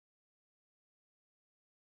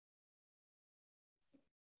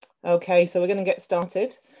Okay, so we're going to get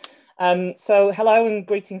started. So hello and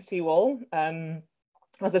greetings to you all.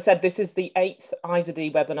 As I said, this is the 8th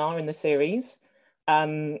IZD webinar in the series.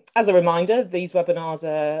 As a reminder, these webinars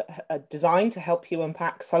are designed to help you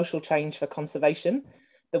unpack social change for conservation,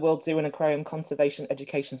 the World Zoo and Aquarium Conservation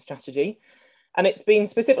Education Strategy. And it's been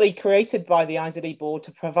specifically created by the IZD board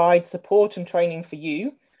to provide support and training for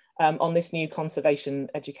you on this new conservation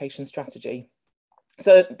education strategy.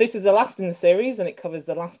 So this is the last in the series and it covers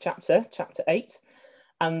the last chapter, chapter 8.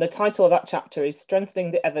 And the title of that chapter is Strengthening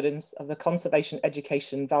the Evidence of the Conservation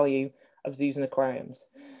Education Value of Zoos and Aquariums.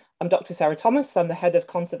 I'm Dr. Sarah Thomas. I'm the Head of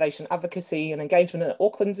Conservation Advocacy and Engagement at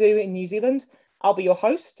Auckland Zoo in New Zealand. I'll be your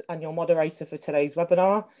host and your moderator for today's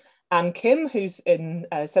webinar. And Kim, who's in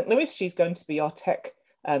St. Louis, she's going to be our tech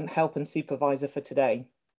help and supervisor for today.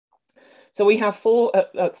 So we have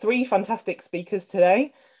three fantastic speakers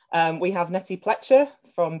today. We have Nettie Pletcher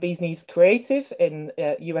from Bees Knees Creative in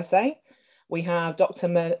USA. We have Dr.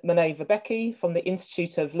 Monet Verbecki from the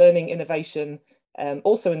Institute of Learning Innovation,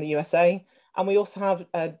 also in the USA. And we also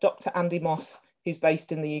have Dr. Andy Moss, who's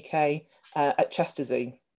based in the UK at Chester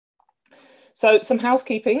Zoo. So some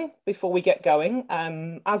housekeeping before we get going.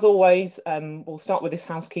 As always, we'll start with this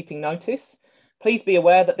housekeeping notice. Please be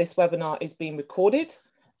aware that this webinar is being recorded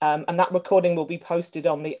and that recording will be posted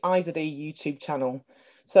on the IZD YouTube channel.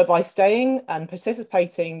 So by staying and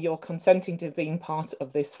participating, you're consenting to being part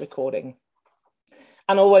of this recording.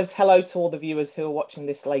 And always hello to all the viewers who are watching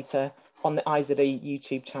this later on the IZD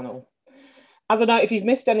YouTube channel. As a note, if you've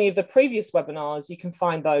missed any of the previous webinars, you can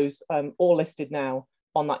find those all listed now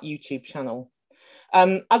on that YouTube channel.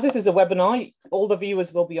 As this is a webinar, all the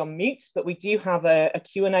viewers will be on mute, but we do have a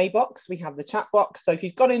Q&A box. We have the chat box. So if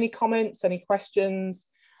you've got any comments, any questions,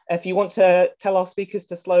 if you want to tell our speakers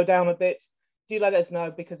to slow down a bit, do let us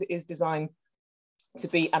know because it is designed to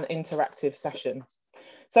be an interactive session.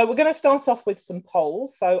 So we're going to start off with some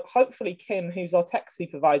polls. So hopefully, Kim, who's our tech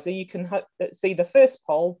supervisor, you can see the first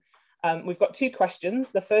poll. We've got two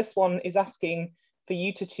questions. The first one is asking for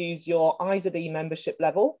you to choose your IZD membership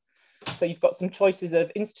level. So you've got some choices of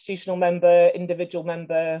institutional member, individual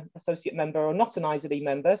member, associate member, or not an IZD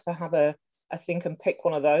member. So have a think and pick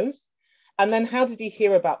one of those. And then how did you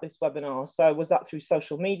hear about this webinar? So was that through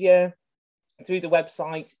social media, through the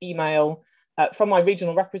website, email, from my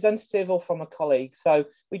regional representative or from a colleague? So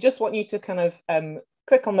we just want you to kind of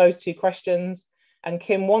click on those two questions. And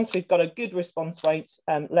Kim, once we've got a good response rate,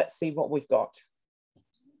 let's see what we've got.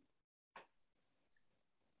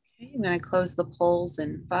 Okay, I'm going to close the polls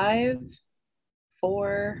in 5,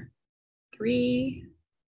 4, 3,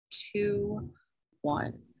 2,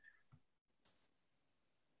 1.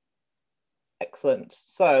 Excellent.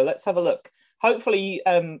 So let's have a look. Hopefully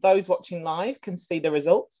those watching live can see the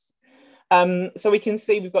results. So we can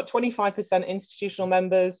see we've got 25% institutional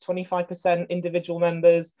members, 25% individual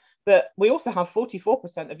members, but we also have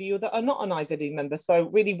 44% of you that are not an IZD member. So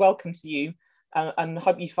really welcome to you and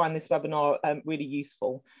hope you find this webinar really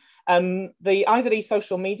useful. The IZD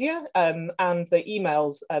social media and the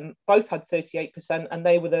emails both had 38%, and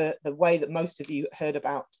they were the way that most of you heard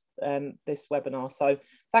about this webinar. So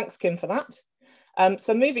thanks, Kim, for that.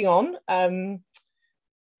 So moving on,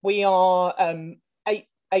 we are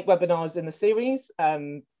eight webinars in the series,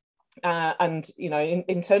 and you know,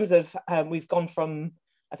 in terms of we've gone from,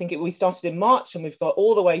 I think we started in March and we've got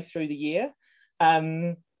all the way through the year.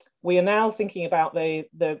 We are now thinking about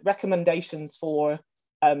the recommendations for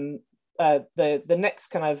the next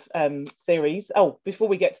kind of series. Oh, before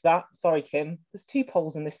we get to that, sorry, Kim, there's two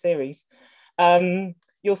polls in this series.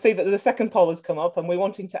 You'll see that the second poll has come up and we're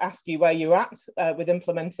wanting to ask you where you're at with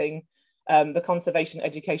implementing the conservation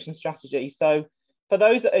education strategy. So for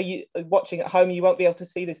those that are watching at home, you won't be able to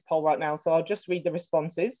see this poll right now, so I'll just read the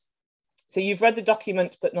responses. So you've read the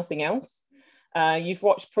document, but nothing else. You've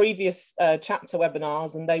watched previous chapter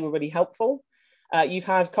webinars and they were really helpful. You've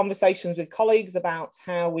had conversations with colleagues about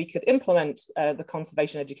how we could implement the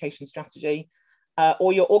conservation education strategy,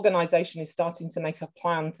 or your organisation is starting to make a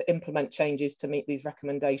plan to implement changes to meet these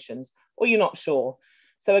recommendations, or you're not sure.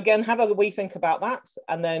 So again, have a wee think about that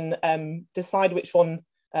and then decide which one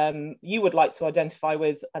you would like to identify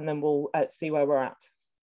with, and then we'll see where we're at.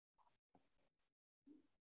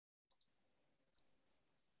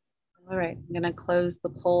 All right, I'm going to close the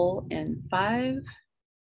poll in 5,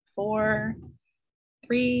 4,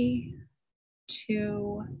 3,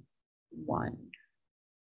 2, 1.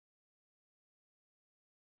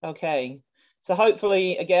 Okay, so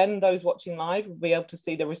hopefully, again, those watching live will be able to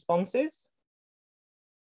see the responses.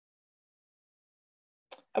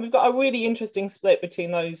 And we've got a really interesting split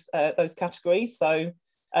between those categories. So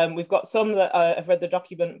We've got some that have read the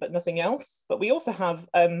document but nothing else, but we also have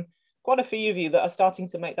quite a few of you that are starting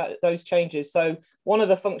to make those changes. So one of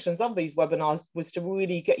the functions of these webinars was to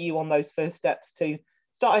really get you on those first steps to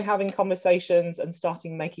start having conversations and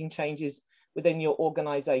starting making changes within your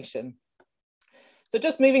organization. So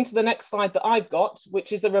just moving to the next slide that I've got,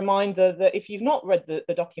 which is a reminder that if you've not read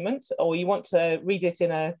the document or you want to read it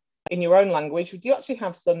in your own language, we do actually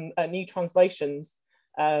have some new translations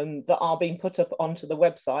that are being put up onto the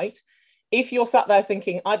website. If you're sat there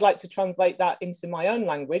thinking, I'd like to translate that into my own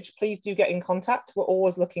language, please do get in contact. We're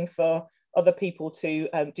always looking for other people to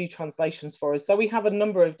do translations for us. So we have a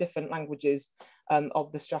number of different languages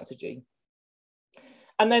of the strategy.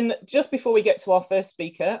 And then just before we get to our first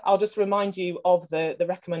speaker, I'll just remind you of the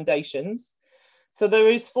recommendations. So there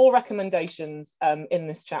is 4 recommendations in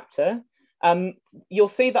this chapter. You'll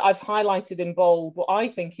see that I've highlighted in bold what I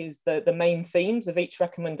think is the main themes of each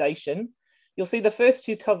recommendation. You'll see the first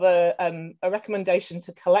 2 cover a recommendation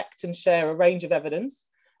to collect and share a range of evidence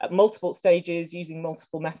at multiple stages using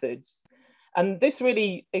multiple methods. And this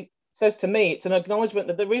really, it says to me, it's an acknowledgement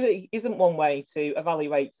that there really isn't one way to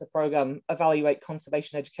evaluate a program, evaluate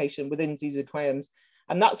conservation education within zoos and aquariums.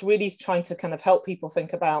 And that's really trying to kind of help people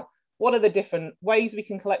think about what are the different ways we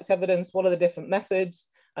can collect evidence, what are the different methods,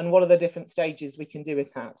 and what are the different stages we can do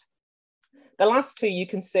it at. The last 2 you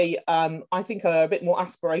can see, I think are a bit more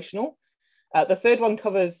aspirational. The third one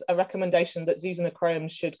covers a recommendation that zoos and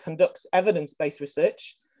aquariums should conduct evidence-based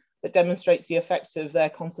research that demonstrates the effects of their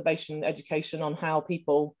conservation education on how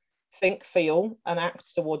people think, feel, and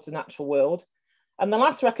act towards the natural world. And the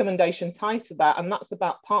last recommendation ties to that, and that's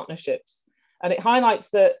about partnerships. And it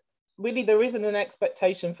highlights that really there isn't an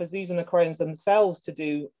expectation for zoos and aquariums themselves to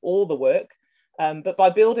do all the work, but by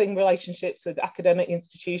building relationships with academic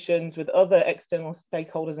institutions, with other external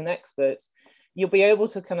stakeholders and experts, you'll be able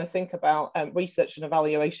to kind of think about research and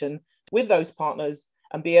evaluation with those partners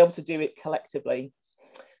and be able to do it collectively.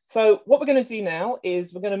 So what we're going to do now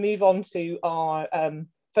is we're going to move on to our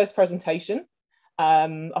first presentation.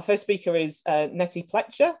 Our first speaker is Nettie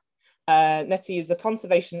Pletcher. Nettie is a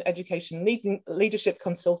conservation education leadership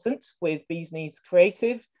consultant with Bees Knees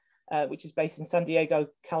Creative, which is based in San Diego,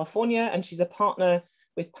 California, and she's a partner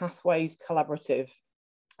with Pathways Collaborative.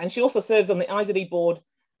 And she also serves on the IZD board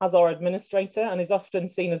as our administrator and is often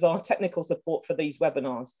seen as our technical support for these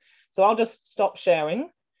webinars. So I'll just stop sharing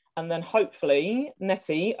and then hopefully,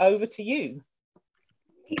 Nettie, over to you.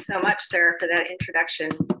 Thanks so much, Sarah, for that introduction.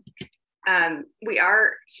 We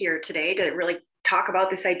are here today to really talk about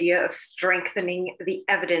this idea of strengthening the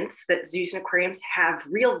evidence that zoos and aquariums have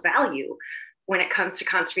real value when it comes to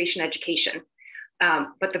conservation education.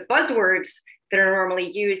 But the buzzwords that are normally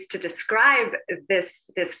used to describe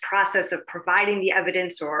this process of providing the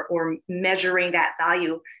evidence or measuring that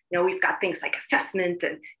value, we've got things like assessment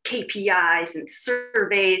and KPIs and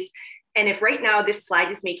surveys. And if right now this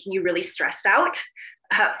slide is making you really stressed out,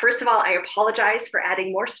 first of all, I apologize for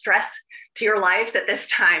adding more stress to your lives at this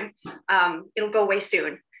time. It'll go away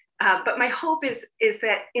soon. But my hope is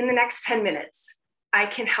that in the next 10 minutes, I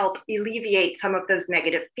can help alleviate some of those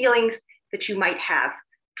negative feelings that you might have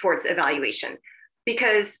towards evaluation.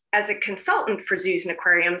 Because as a consultant for zoos and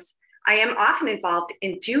aquariums, I am often involved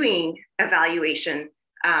in doing evaluation.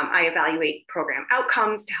 I evaluate program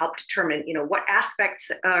outcomes to help determine, what aspects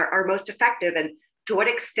are most effective and to what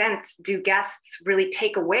extent do guests really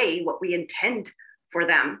take away what we intend for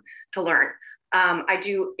them to learn. I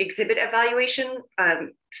do exhibit evaluation,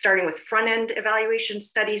 starting with front-end evaluation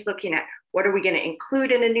studies, looking at what are we going to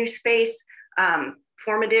include in a new space,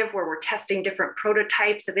 formative, where we're testing different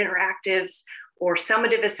prototypes of interactives, or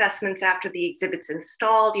summative assessments after the exhibit's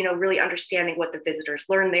installed, really understanding what the visitors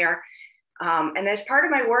learn there. And as part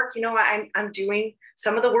of my work, I'm doing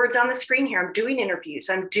some of the words on the screen here. I'm doing interviews,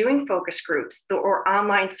 I'm doing focus groups or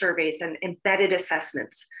online surveys and embedded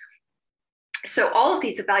assessments. So all of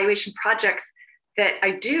these evaluation projects that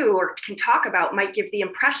I do or can talk about might give the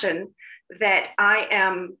impression that I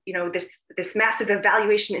am, this massive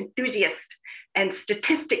evaluation enthusiast and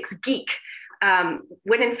statistics geek.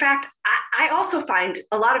 When in fact, I also find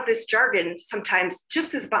a lot of this jargon sometimes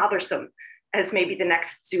just as bothersome as maybe the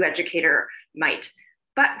next zoo educator might.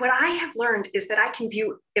 But what I have learned is that I can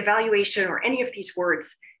view evaluation or any of these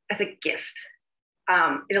words as a gift.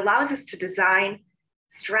 It allows us to design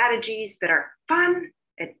strategies that are fun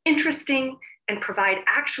and interesting and provide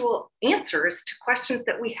actual answers to questions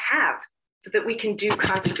that we have so that we can do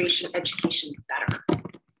conservation education better.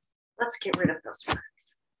 Let's get rid of those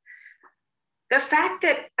words. The fact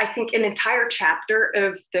that I think an entire chapter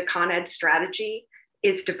of the Con Ed strategy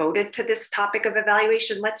is devoted to this topic of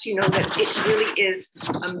evaluation lets you know that it really is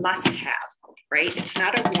a must-have, right? It's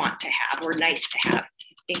not a want to have or nice to have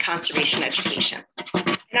in conservation education.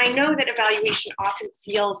 And I know that evaluation often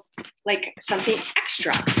feels like something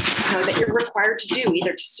extra, that you're required to do,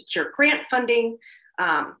 either to secure grant funding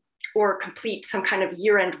or complete some kind of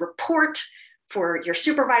year-end report for your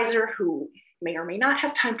supervisor who may or may not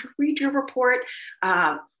have time to read your report,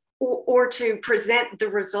 or to present the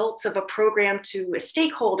results of a program to a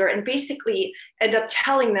stakeholder and basically end up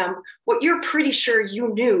telling them what you're pretty sure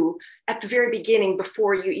you knew at the very beginning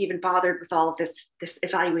before you even bothered with all of this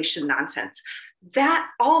evaluation nonsense.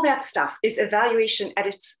 All that stuff is evaluation at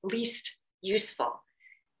its least useful.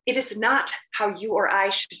 It is not how you or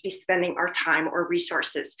I should be spending our time or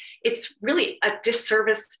resources. It's really a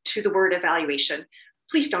disservice to the word evaluation.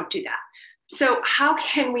 Please don't do that. So how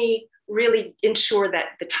can we really ensure that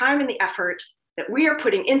the time and the effort that we are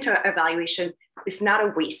putting into evaluation is not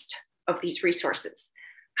a waste of these resources?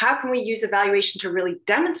 How can we use evaluation to really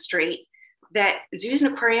demonstrate that zoos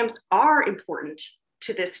and aquariums are important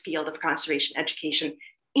to this field of conservation education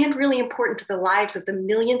and really important to the lives of the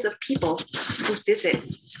millions of people who visit?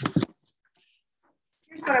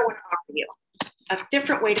 Here's what I want to offer you, a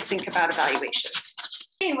different way to think about evaluation.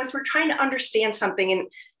 Was we're trying to understand something,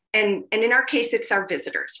 and in our case, it's our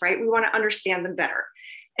visitors, right? We want to understand them better.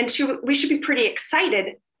 And we should be pretty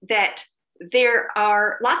excited that there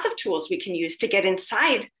are lots of tools we can use to get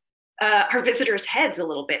inside our visitors' heads a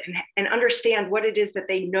little bit and understand what it is that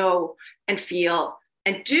they know and feel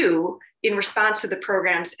and do in response to the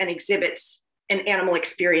programs and exhibits and animal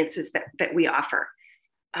experiences that we offer.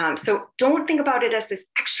 So don't think about it as this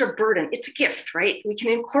extra burden. It's a gift, right? We can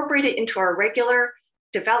incorporate it into our regular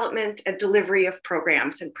development and delivery of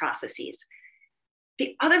programs and processes.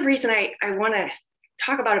 The other reason I want to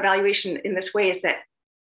talk about evaluation in this way is that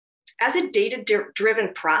as a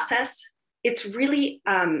data-driven process, it's really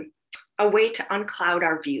a way to uncloud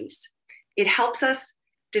our views. It helps us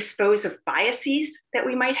dispose of biases that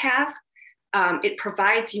we might have. It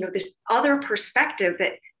provides, this other perspective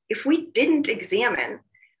that if we didn't examine,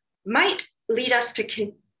 might lead us to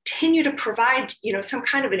continue to provide, some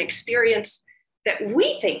kind of an experience that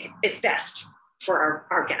we think is best for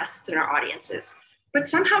our guests and our audiences, but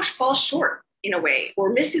somehow falls short in a way,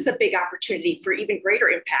 or misses a big opportunity for even greater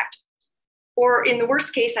impact. Or in the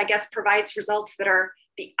worst case, I guess, provides results that are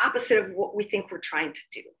the opposite of what we think we're trying to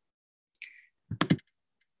do.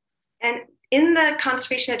 And in the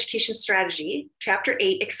Conservation Education Strategy, Chapter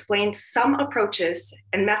 8 explains some approaches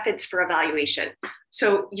and methods for evaluation.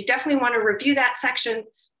 So you definitely want to review that section,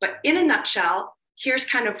 but in a nutshell, here's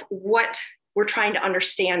kind of what we're trying to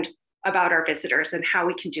understand about our visitors and how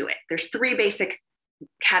we can do it. There's 3 basic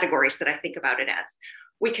categories that I think about it as.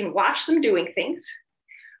 We can watch them doing things,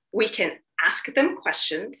 we can ask them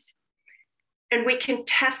questions, and we can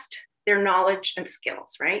test their knowledge and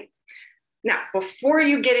skills, right? Now, before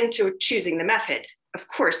you get into choosing the method, of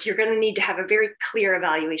course, you're going to need to have a very clear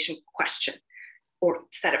evaluation question or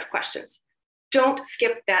set of questions. Don't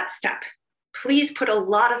skip that step. Please put a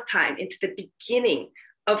lot of time into the beginning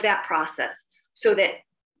of that process so that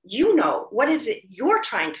you know what is it you're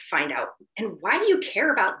trying to find out and why do you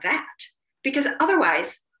care about that? Because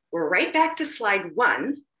otherwise, we're right back to slide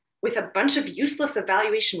 1 with a bunch of useless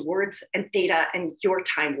evaluation words and data and your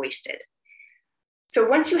time wasted. So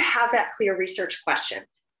once you have that clear research question,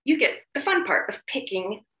 you get the fun part of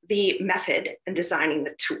picking the method and designing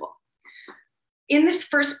the tool. In this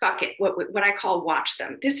first bucket, what I call watch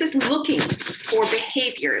them, this is looking for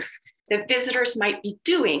behaviors that visitors might be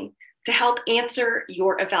doing to help answer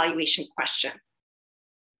your evaluation question.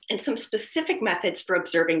 And some specific methods for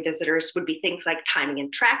observing visitors would be things like timing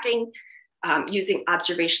and tracking, using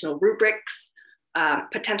observational rubrics,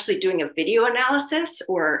 potentially doing a video analysis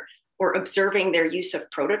or observing their use of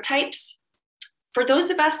prototypes. For those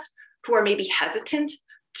of us who are maybe hesitant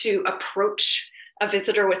to approach a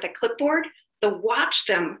visitor with a clipboard, the watch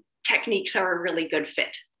them techniques are a really good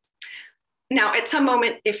fit. Now, at some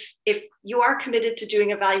moment, if you are committed to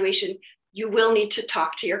doing evaluation, you will need to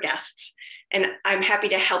talk to your guests. And I'm happy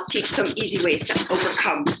to help teach some easy ways to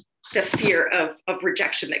overcome the fear of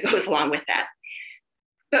rejection that goes along with that.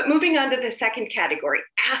 But moving on to the second category,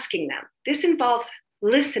 asking them. This involves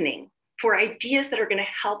listening for ideas that are going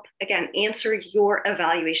to help, again, answer your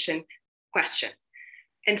evaluation question.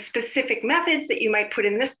 And specific methods that you might put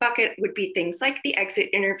in this bucket would be things like the exit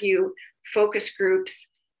interview, focus groups,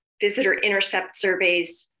 visitor intercept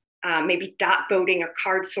surveys, maybe dot voting or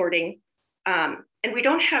card sorting. And we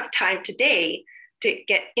don't have time today to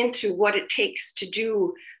get into what it takes to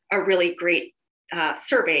do a really great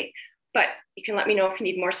survey, but you can let me know if you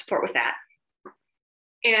need more support with that.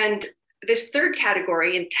 And this third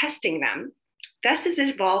category in testing them, this is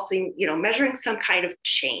involving, measuring some kind of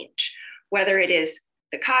change, whether it is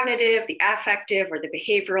the cognitive, the affective, or the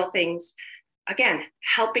behavioral things. Again,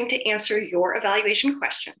 helping to answer your evaluation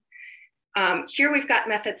question. Here we've got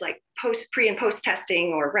methods like pre and post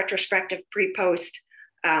testing, or retrospective pre-post,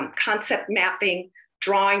 concept mapping,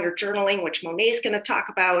 drawing or journaling, which Monet is going to talk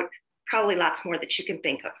about, probably lots more that you can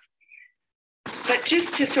think of. But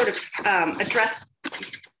just to sort of address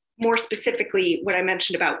more specifically what I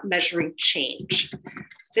mentioned about measuring change.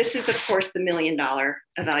 This is, of course, the $1 million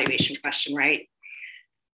evaluation question, right?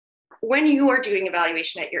 When you are doing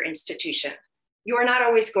evaluation at your institution, you are not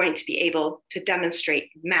always going to be able to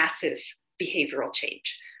demonstrate massive behavioral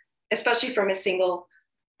change, especially from a single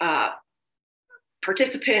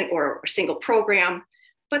participant or a single program.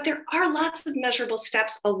 But there are lots of measurable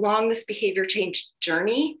steps along this behavior change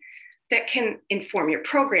journey that can inform your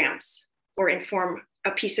programs or inform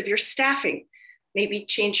a piece of your staffing, maybe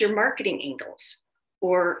change your marketing angles,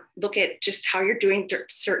 or look at just how you're doing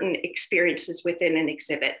certain experiences within an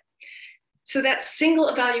exhibit. So that single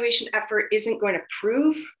evaluation effort isn't going to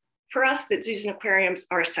prove for us that zoos and aquariums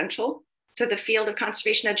are essential to the field of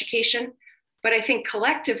conservation education. But I think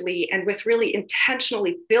collectively, and with really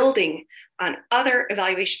intentionally building on other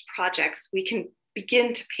evaluation projects, we can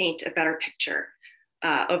begin to paint a better picture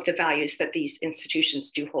of the values that these institutions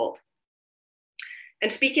do hold.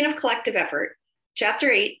 And speaking of collective effort,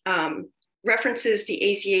 Chapter 8 references the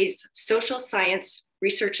AZA's social science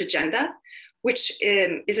research agenda, which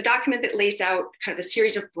is a document that lays out kind of a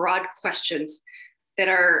series of broad questions that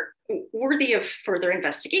are worthy of further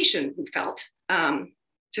investigation, we felt,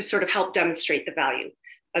 to sort of help demonstrate the value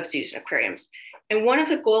of zoos and aquariums. And one of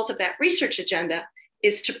the goals of that research agenda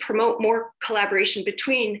is to promote more collaboration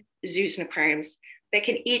between zoos and aquariums that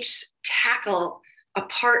can each tackle a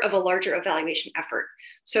part of a larger evaluation effort.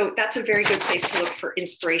 So that's a very good place to look for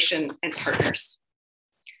inspiration and partners.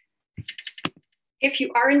 If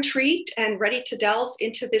you are intrigued and ready to delve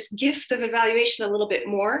into this gift of evaluation a little bit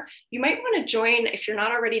more, you might want to join, if you're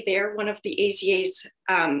not already there, one of the AZA's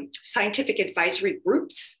scientific advisory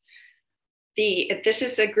groups. This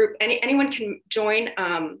is a group anyone can join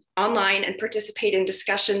online and participate in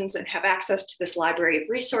discussions and have access to this library of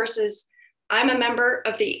resources. I'm a member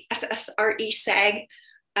of the SSRE SAG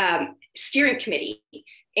steering committee,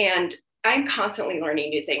 and I'm constantly learning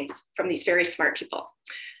new things from these very smart people.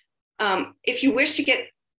 If you wish to get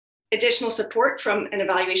additional support from an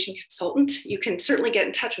evaluation consultant, you can certainly get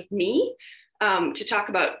in touch with me to talk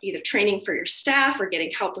about either training for your staff or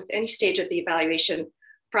getting help with any stage of the evaluation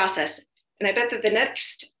process. And I bet that the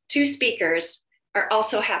next two speakers are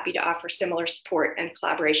also happy to offer similar support and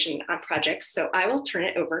collaboration on projects. So I will turn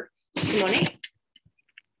it over to Monet.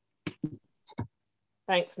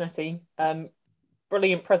 Thanks, Nettie.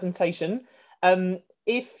 Brilliant presentation.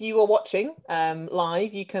 If you are watching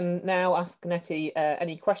live, you can now ask Nettie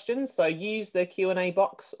any questions. So use the Q&A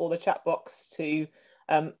box or the chat box to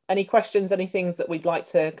any questions, any things that we'd like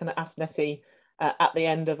to kind of ask Nettie at the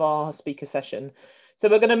end of our speaker session. So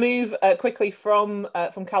we're going to move quickly from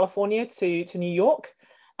California to New York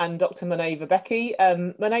and Dr. Monet Verbecki.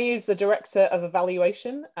 Monet is the Director of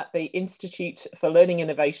Evaluation at the Institute for Learning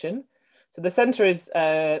Innovation. So the center is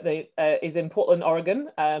in Portland, Oregon,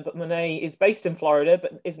 but Monet is based in Florida,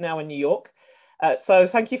 but is now in New York. So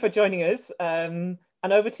thank you for joining us, and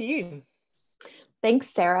over to you. Thanks,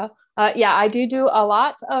 Sarah. Yeah, I do a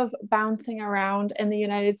lot of bouncing around in the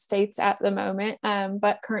United States at the moment,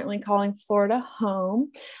 but currently calling Florida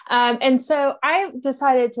home. And so I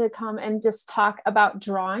decided to come and just talk about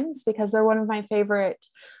drawings because they're one of my favorite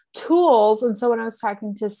tools. And so when I was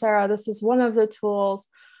talking to Sarah, this is one of the tools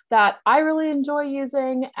that I really enjoy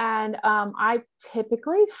using, and I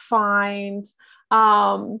typically find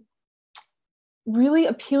really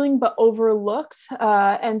appealing but overlooked.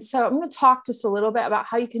 And so I'm going to talk just a little bit about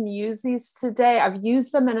how you can use these today. I've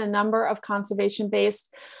used them in a number of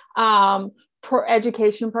conservation-based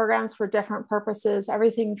education programs for different purposes,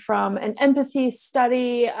 everything from an empathy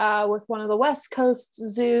study with one of the West Coast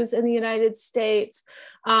zoos in the United States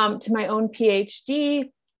to my own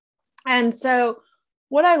PhD. And so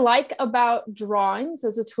what I like about drawings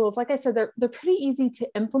as a tool is, like I said, they're pretty easy to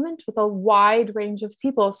implement with a wide range of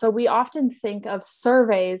people. So we often think of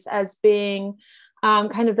surveys as being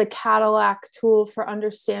kind of the Cadillac tool for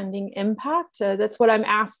understanding impact. That's what I'm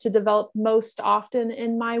asked to develop most often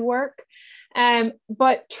in my work.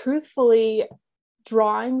 But truthfully,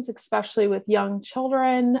 drawings, especially with young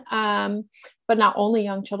children, but not only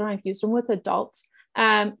young children, I've used them with adults,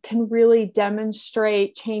 can really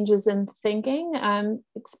demonstrate changes in thinking,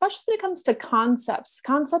 especially when it comes to concepts.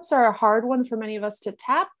 Concepts are a hard one for many of us to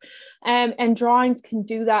tap, and drawings can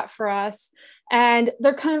do that for us. And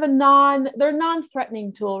they're kind of they're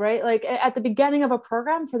non-threatening tool, right? Like at the beginning of a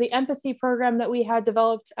program, for the empathy program that we had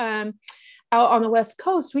developed out on the West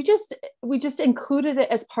Coast, we just included it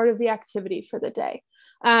as part of the activity for the day.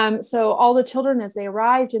 So all the children, as they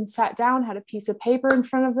arrived and sat down, had a piece of paper in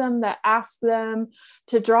front of them that asked them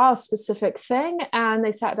to draw a specific thing. And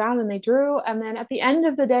they sat down and they drew. And then at the end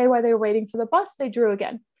of the day, while they were waiting for the bus, they drew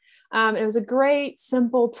again. It was a great,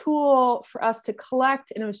 simple tool for us to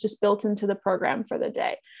collect, and it was just built into the program for the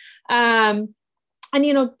day. And,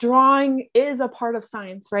 you know, drawing is a part of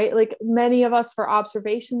science, right? Like many of us, for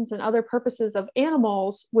observations and other purposes of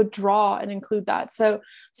animals, would draw and include that. So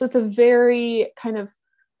it's a very kind of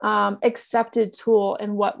accepted tool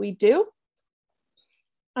in what we do.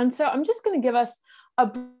 And so I'm just going to give us a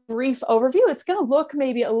brief overview. It's going to look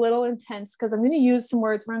maybe a little intense because I'm going to use some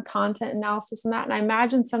words around content analysis and that. And I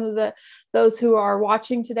imagine some of those who are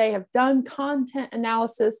watching today have done content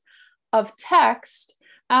analysis of text.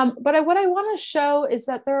 But what I want to show is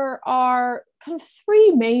that there are kind of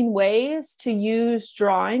three main ways to use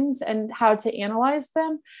drawings and how to analyze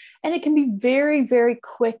them. And it can be very, very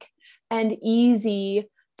quick and easy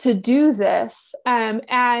to do this.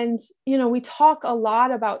 And, you know, we talk a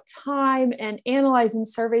lot about time and analyzing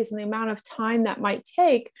surveys and the amount of time that might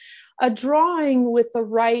take. A drawing with the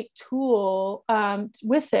right tool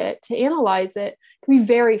with it to analyze it can be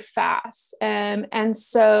very fast. And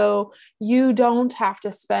so you don't have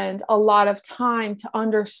to spend a lot of time to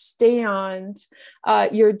understand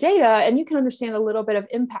your data, and you can understand a little bit of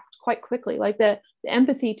impact quite quickly. Like the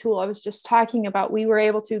empathy tool I was just talking about, we were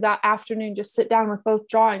able to that afternoon just sit down with both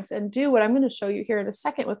drawings and do what I'm going to show you here in a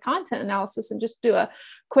second with content analysis, and just do a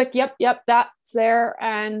quick, yep, that's there,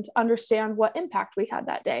 and understand what impact we had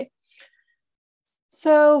that day.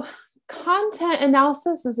 So content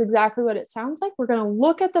analysis is exactly what it sounds like. We're going to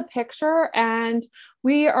look at the picture and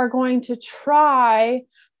we are going to try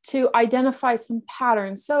to identify some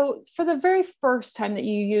patterns. So for the very first time that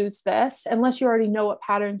you use this, unless you already know what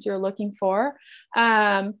patterns you're looking for,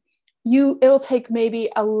 it'll take maybe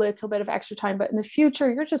a little bit of extra time, but in the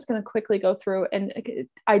future, you're just going to quickly go through and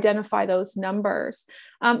identify those numbers.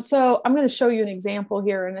 So I'm going to show you an example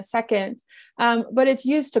here in a second, but it's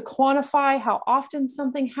used to quantify how often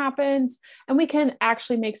something happens. And we can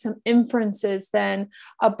actually make some inferences then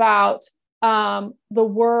about the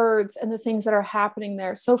words and the things that are happening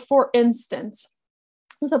there. So for instance,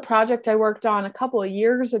 it was a project I worked on a couple of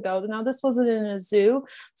years ago. Now, this wasn't in a zoo.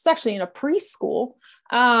 It's actually in a preschool.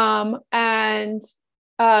 And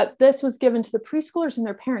this was given to the preschoolers and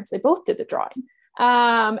their parents. They both did the drawing.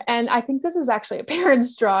 And I think this is actually a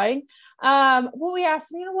parent's drawing. Well, we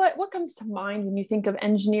asked them, you know, what comes to mind when you think of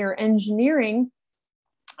engineering?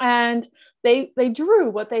 And they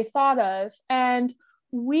drew what they thought of. And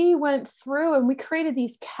we went through and we created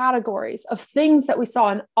these categories of things that we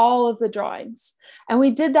saw in all of the drawings. And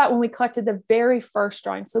we did that when we collected the very first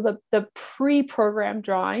drawing, so the pre-programmed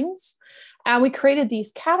drawings. And we created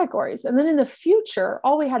these categories. And then in the future,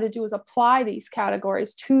 all we had to do was apply these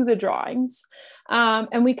categories to the drawings.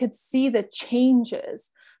 And we could see the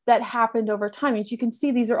changes that happened over time. As you can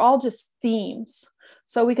see, these are all just themes.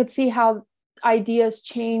 So we could see how ideas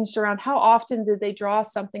changed around how often did they draw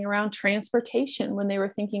something around transportation when they were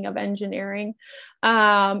thinking of engineering,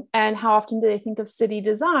 and how often did they think of city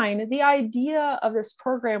design. The idea of this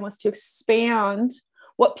program was to expand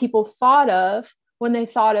what people thought of when they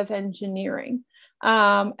thought of engineering.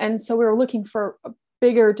 And so we were looking for a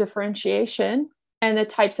bigger differentiation and the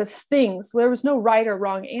types of things. There was no right or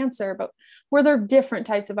wrong answer, but were there different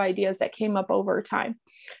types of ideas that came up over time?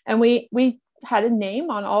 And we had a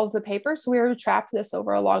name on all of the papers. So we were to track this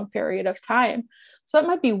over a long period of time. So that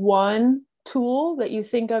might be one tool that you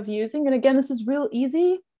think of using. And again, this is real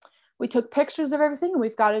easy. We took pictures of everything and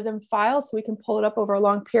we've got it in files so we can pull it up over a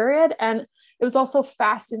long period. And it was also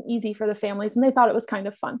fast and easy for the families, and they thought it was kind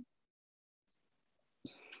of fun.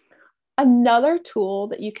 Another tool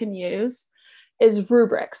that you can use is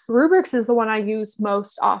rubrics. Rubrics is the one I use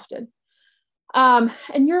most often.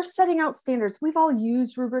 And you're setting out standards. We've all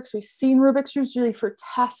used rubrics. We've seen rubrics usually for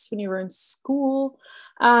tests when you were in school.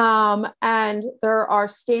 And there are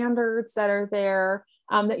standards that are there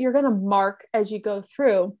that you're going to mark as you go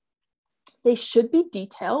through. They should be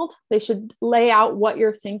detailed. They should lay out what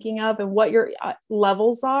you're thinking of and what your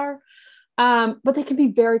levels are. But they can be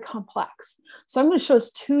very complex. So I'm going to show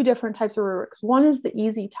us two different types of rubrics. One is the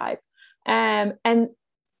easy type. And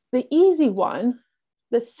the easy one,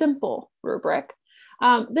 the simple rubric,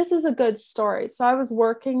 This is a good story. So I was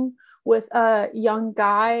working with a young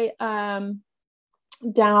guy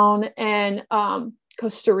down in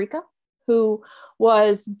Costa Rica who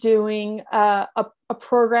was doing a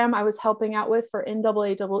program I was helping out with for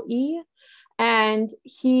NAAE. And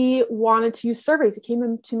he wanted to use surveys. It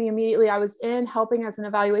came to me immediately. I was in helping as an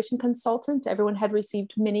evaluation consultant. Everyone had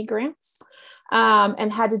received mini grants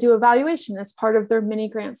and had to do evaluation as part of their mini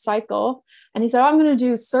grant cycle. And he said, I'm going to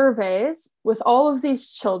do surveys with all of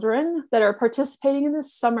these children that are participating in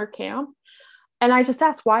this summer camp. And I just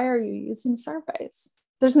asked, why are you using surveys?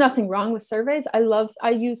 There's nothing wrong with surveys.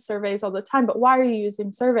 I use surveys all the time, but why are you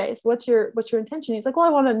using surveys? What's your intention? He's like, well,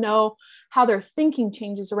 I want to know how their thinking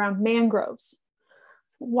changes around mangroves.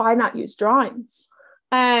 So why not use drawings?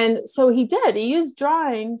 And so he did. He used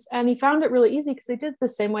drawings and he found it really easy because they did it the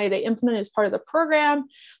same way. They implemented it as part of the program.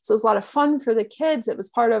 So it was a lot of fun for the kids. It was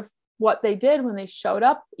part of what they did when they showed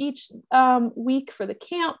up each week for the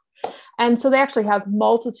camp. And so they actually have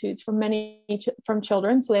multitudes from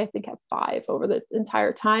children. So they, I think, have 5 over the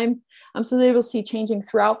entire time. So they will see changing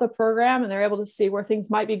throughout the program, and they're able to see where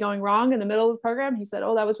things might be going wrong in the middle of the program. He said,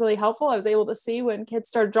 oh, that was really helpful. I was able to see when kids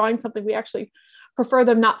started drawing something we actually prefer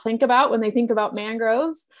them not think about when they think about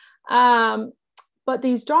mangroves. But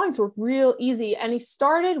these drawings were real easy. And he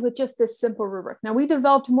started with just this simple rubric. Now we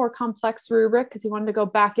developed a more complex rubric because he wanted to go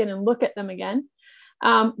back in and look at them again.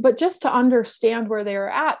 But just to understand where they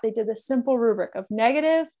were at, they did a simple rubric of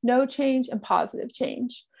negative, no change, and positive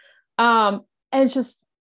change. And it's just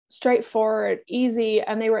straightforward, easy.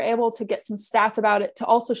 And they were able to get some stats about it to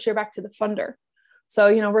also share back to the funder. So,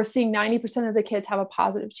 you know, we're seeing 90% of the kids have a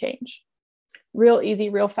positive change. Real easy,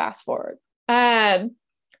 real fast forward. And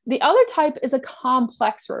the other type is a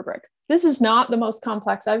complex rubric. This is not the most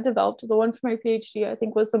complex I've developed. The one for my PhD, I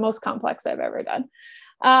think, was the most complex I've ever done.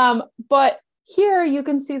 But here you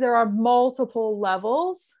can see there are multiple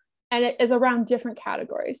levels and it is around different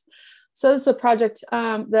categories. So this is a project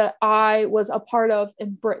that I was a part of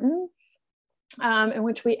in Britain, in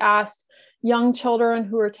which we asked young children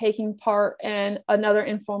who were taking part in another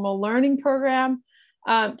informal learning program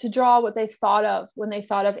to draw what they thought of when they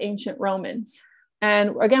thought of ancient Romans.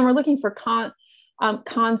 And again, we're looking for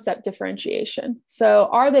concept differentiation. So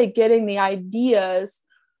are they getting the ideas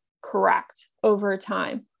correct over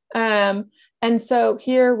time? And so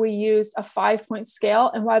here we used a 5-point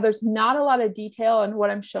scale. And while there's not a lot of detail in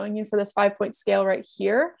what I'm showing you for this 5-point scale right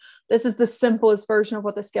here, this is the simplest version of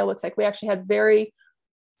what the scale looks like. We actually had very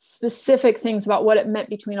specific things about what it meant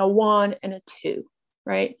between a 1 and a 2,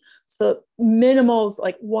 right? So minimals,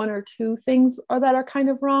 like 1 or 2 things that are kind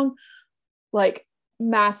of wrong, like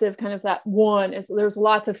massive kind of that 1 is, there's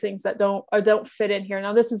lots of things that don't fit in here.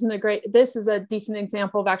 Now this is a decent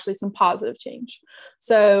example of actually some positive change.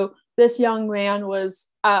 So this young man was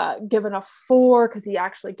given a 4 because he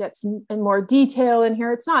actually gets in more detail in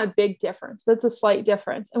here. It's not a big difference, but it's a slight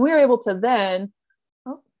difference. And we were able to then,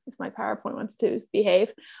 if my PowerPoint wants to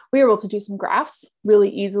behave, we were able to do some graphs really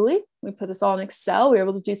easily. We put this all in Excel. We were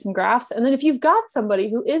able to do some graphs. And then if you've got somebody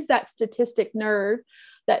who is that statistic nerd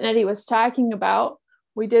that Nettie was talking about,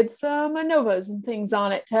 we did some ANOVAs and things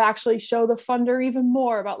on it to actually show the funder even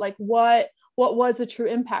more about like what was the true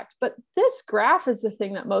impact. But this graph is the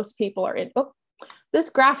thing that most people are in. This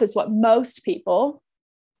graph is what most people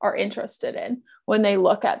are interested in when they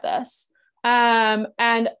look at this.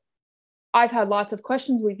 And I've had lots of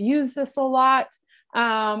questions. We've used this a lot.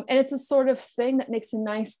 And it's a sort of thing that makes a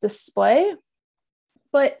nice display.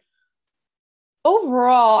 But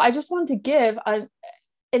overall, I just wanted to give an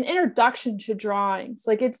introduction to drawings.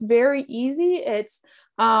 Like, it's very easy. It's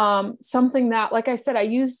something that, like I said, I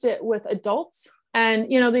used it with adults, and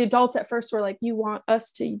the adults at first were like, you want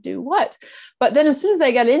us to do what? But then as soon as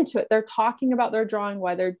they get into it, they're talking about their drawing,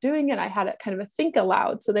 why they're doing it. I had it kind of a think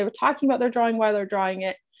aloud. So they were talking about their drawing, why they're drawing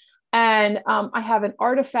it. And I have an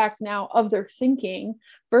artifact now of their thinking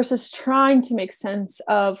versus trying to make sense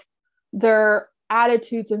of their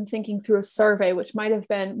attitudes and thinking through a survey, which might have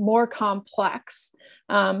been more complex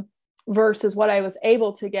versus what I was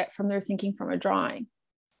able to get from their thinking from a drawing.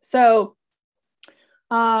 So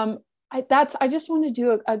I just want to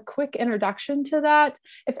do a quick introduction to that.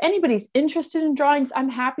 If anybody's interested in drawings, I'm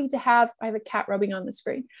happy to I have a cat rubbing on the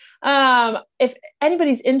screen. If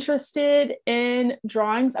anybody's interested in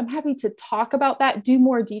drawings, I'm happy to talk about that, do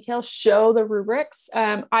more details, show the rubrics.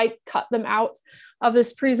 I cut them out of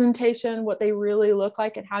this presentation, what they really look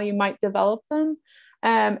like and how you might develop them.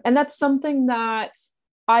 And that's something that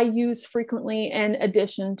I use frequently in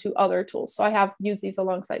addition to other tools. So I have used these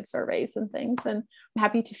alongside surveys and things, and I'm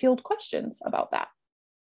happy to field questions about that.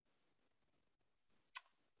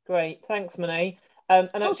 Great, thanks, Monet.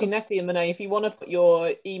 And actually, Nessie and Monet, if you want to put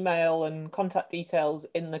your email and contact details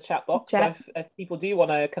in the chat box, so if people do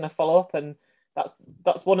want to kind of follow up, and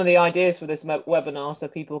that's one of the ideas for this webinar, so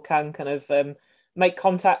people can kind of make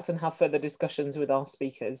contact and have further discussions with our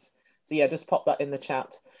speakers. So yeah, just pop that in the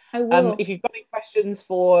chat. I will. If you've got any questions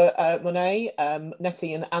for Monet,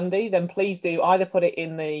 Nettie and Andy, then please do either put it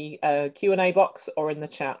in the Q&A box or in the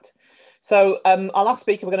chat. So our last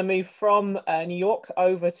speaker, we're going to move from New York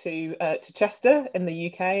over to Chester in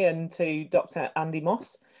the UK and to Dr. Andy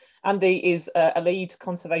Moss. Andy is a lead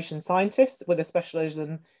conservation scientist with a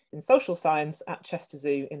specialism in social science at Chester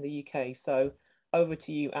Zoo in the UK. So over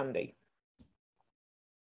to you, Andy.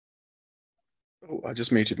 Oh, I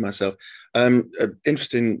just muted myself.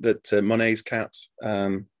 Interesting that Monet's cat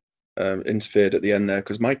interfered at the end there,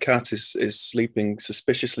 because my cat is sleeping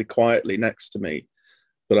suspiciously quietly next to me.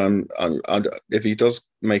 But if he does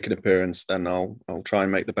make an appearance, then I'll try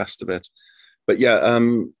and make the best of it. But yeah,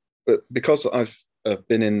 but because I've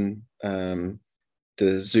been in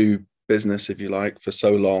the zoo business, if you like, for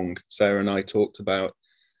so long, Sarah and I talked about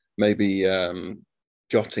maybe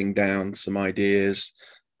jotting down some ideas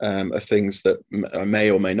of things that I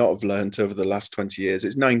may or may not have learned over the last 20 years.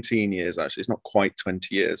 It's 19 years, actually. It's not quite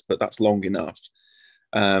 20 years, but that's long enough.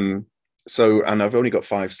 And I've only got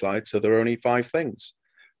 5 slides, so there are only 5 things.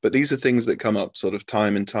 But these are things that come up sort of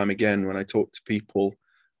time and time again when I talk to people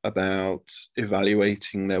about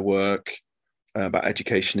evaluating their work, about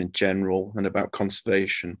education in general, and about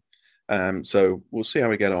conservation. So we'll see how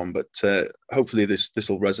we get on, but hopefully this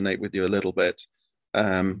will resonate with you a little bit.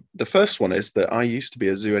 The first one is that I used to be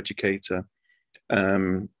a zoo educator.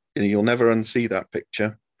 You'll never unsee that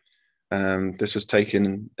picture. This was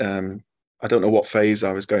taken, I don't know what phase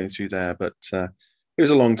I was going through there, but it was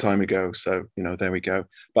a long time ago. So, there we go.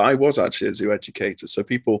 But I was actually a zoo educator. So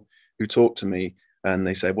people who talk to me and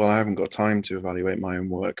they say, well, I haven't got time to evaluate my own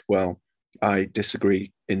work. Well, I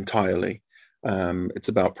disagree entirely. It's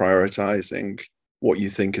about prioritizing what you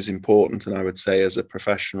think is important. And I would say, as a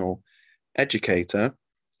professional educator,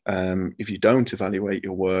 if you don't evaluate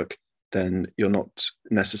your work, then you're not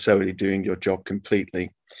necessarily doing your job completely.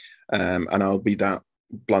 And I'll be that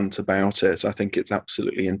blunt about it. I think it's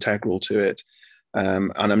absolutely integral to it.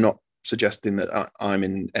 And I'm not suggesting that I'm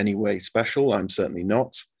in any way special. I'm certainly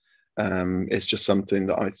not. It's just something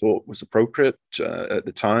that I thought was appropriate at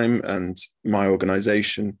the time, and my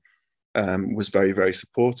organization was very, very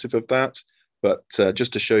supportive of that. But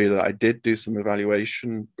just to show you that I did do some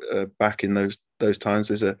evaluation back in those times,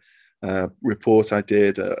 there's a report I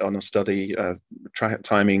did on a study,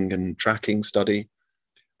 timing and tracking study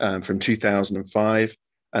from 2005.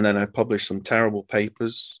 And then I published some terrible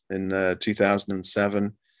papers in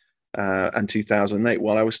 2007 and 2008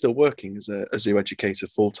 while I was still working as a zoo educator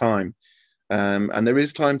full time. And there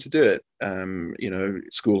is time to do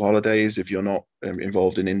it. School holidays, if you're not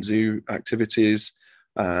involved in zoo activities,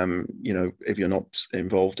 if you're not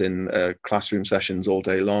involved in classroom sessions all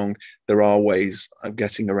day long, there are ways of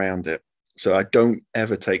getting around it. So I don't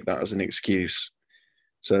ever take that as an excuse.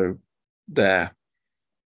 So there.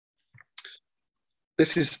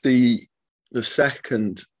 This is the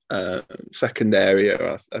second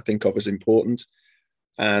area I think of as important.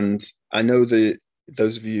 And I know that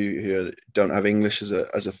those of you who don't have English as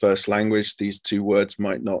a first language, these 2 words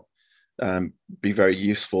might not be very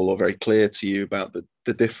useful or very clear to you about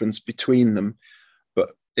the difference between them. But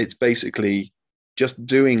it's basically just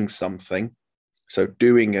doing something. So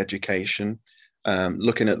doing education,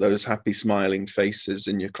 looking at those happy smiling faces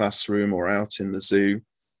in your classroom or out in the zoo.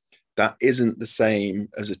 That isn't the same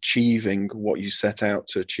as achieving what you set out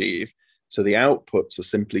to achieve. So the outputs are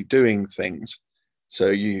simply doing things.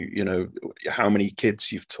 So how many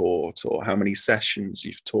kids you've taught, or how many sessions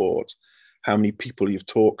you've taught, how many people you've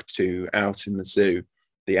talked to out in the zoo.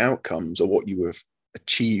 The outcomes are what you have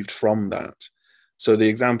achieved from that. So the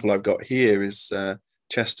example I've got here is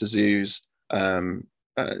Chester Zoo's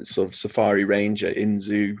sort of safari ranger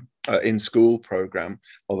in school program,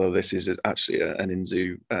 although this is actually an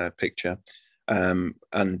in-zoo picture. And,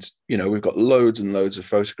 we've got loads and loads of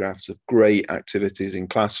photographs of great activities in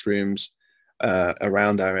classrooms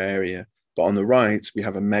around our area. But on the right, we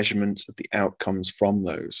have a measurement of the outcomes from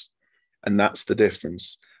those. And that's the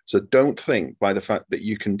difference. So don't think by the fact that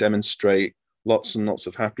you can demonstrate lots and lots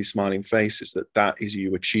of happy smiling faces that is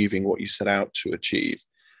you achieving what you set out to achieve.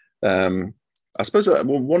 I suppose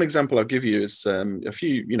one example I'll give you is a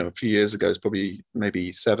few years ago, it's probably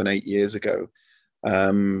maybe 7-8 years ago,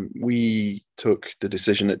 we took the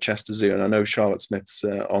decision at Chester Zoo, and I know Charlotte Smith's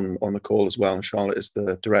on the call as well, and Charlotte is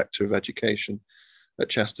the Director of Education at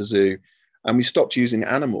Chester Zoo, and we stopped using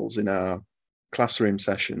animals in our classroom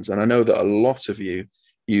sessions, and I know that a lot of you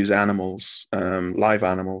use animals, live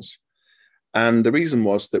animals. And the reason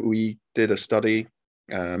was that we did a study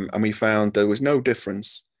and we found there was no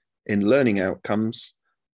difference in learning outcomes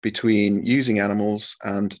between using animals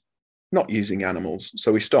and not using animals.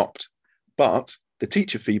 So we stopped. But the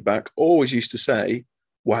teacher feedback always used to say,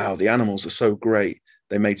 wow, the animals are so great.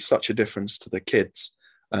 They made such a difference to the kids.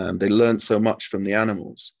 They learned so much from the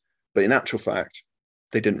animals. But in actual fact,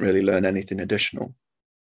 they didn't really learn anything additional.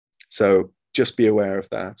 So just be aware of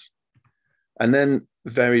that. And then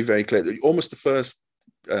very, very clear, almost the first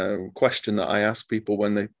question that I ask people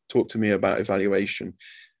when they talk to me about evaluation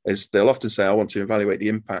is they'll often say, I want to evaluate the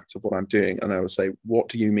impact of what I'm doing. And I will say, what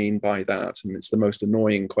do you mean by that? And it's the most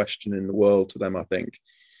annoying question in the world to them, I think.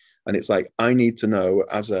 And it's like, I need to know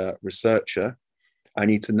as a researcher, I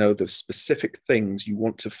need to know the specific things you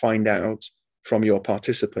want to find out from your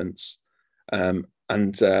participants. As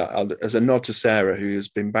a nod to Sarah, who has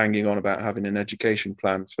been banging on about having an education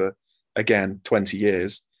plan for, again, 20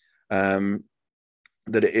 years, that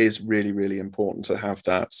it is really, really important to have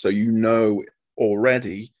that. So you know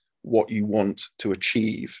already what you want to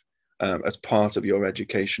achieve as part of your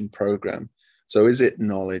education program. So is it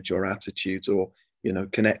knowledge or attitudes or, you know,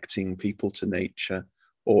 connecting people to nature,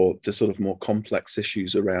 or the sort of more complex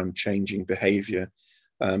issues around changing behavior?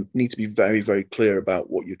 Need to be very, very clear about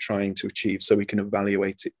what you're trying to achieve so we can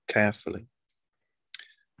evaluate it carefully.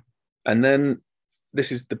 And then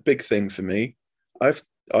this is the big thing for me. I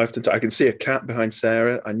can see a cat behind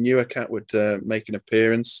Sarah. I knew a cat would make an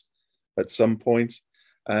appearance at some point.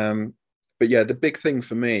 But yeah, the big thing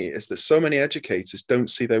for me is that so many educators don't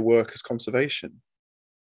see their work as conservation.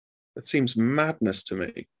 That seems madness to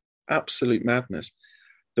me, absolute madness.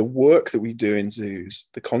 The work that we do in zoos,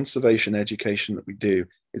 the conservation education that we do,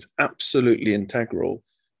 is absolutely integral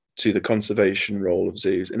to the conservation role of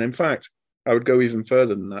zoos. And in fact, I would go even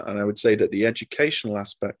further than that. And I would say that the educational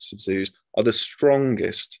aspects of zoos are the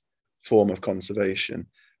strongest form of conservation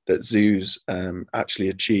that zoos actually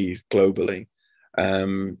achieve globally.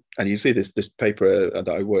 And you see this paper that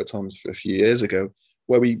I worked on a few years ago,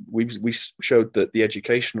 where we showed that the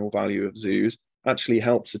educational value of zoos actually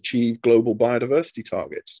helps achieve global biodiversity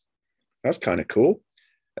targets. That's kind of cool.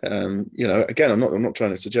 You know, again, I'm not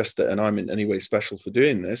trying to suggest that, and I'm in any way special for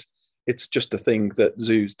doing this. It's just a thing that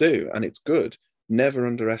zoos do, and it's good. Never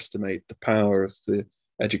underestimate the power of the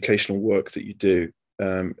educational work that you do.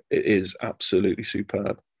 It is absolutely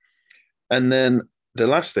superb. And then the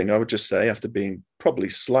last thing I would just say, after being probably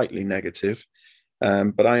slightly negative,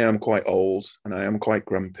 but I am quite old and I am quite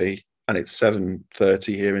grumpy, and it's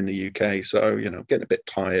 7:30 here in the UK, so, you know, getting a bit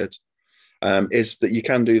tired, is that you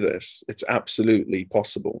can do this. It's absolutely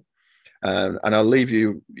possible. And I'll leave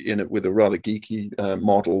you with a rather geeky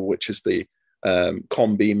model, which is the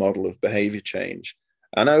COM-B model of behavior change.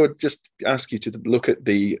 And I would just ask you to look at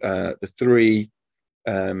the three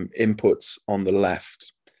inputs on the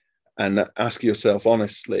left and ask yourself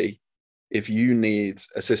honestly if you need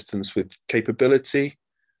assistance with capability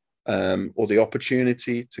or the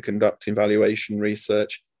opportunity to conduct evaluation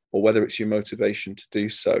research, or whether it's your motivation to do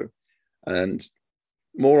so. And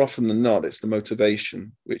more often than not, it's the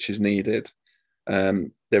motivation which is needed.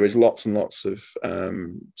 There is lots and lots of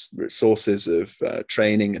sources of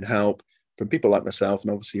training and help from people like myself,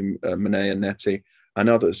 and obviously Monet and Nettie and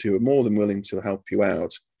others who are more than willing to help you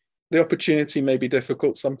out. The opportunity may be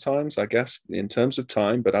difficult sometimes, I guess, in terms of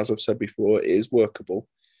time, but as I've said before, it is workable.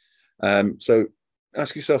 So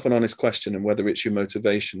ask yourself an honest question, and whether it's your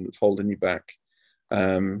motivation that's holding you back.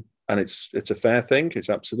 And it's a fair thing. It's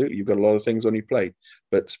absolutely, you've got a lot of things on your plate,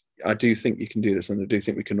 but I do think you can do this, and I do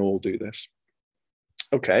think we can all do this.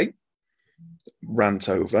 Okay, rant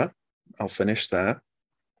over. I'll finish there.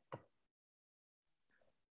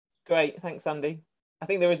 Great, thanks, Andy. I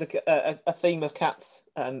think there is a theme of cats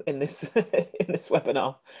in this in this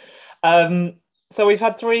webinar. So we've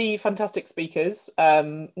had three fantastic speakers.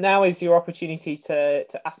 Now is your opportunity to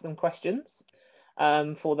ask them questions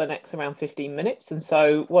for the next around 15 minutes. And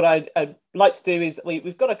so what I'd like to do is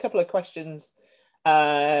we've got a couple of questions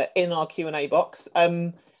in our Q&A box.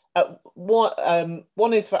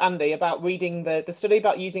 One is for Andy about reading the study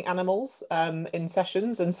about using animals in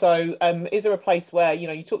sessions. And so is there a place where,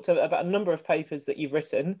 you talked about a number of papers that you've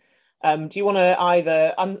written. Do you want to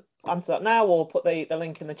either answer that now or put the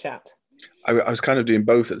link in the chat? I was kind of doing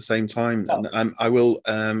both at the same time. Oh. And I will,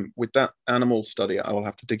 with that animal study, I will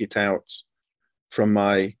have to dig it out from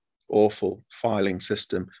my awful filing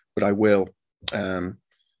system, but I will, and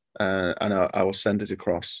I will send it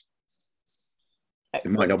across.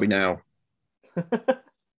 Excellent. It might not be now.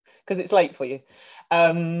 Because it's late for you.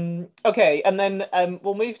 Okay, and then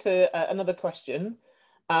we'll move to another question.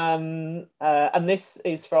 And this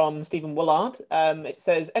is from Stephen Woolard. It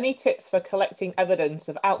says, any tips for collecting evidence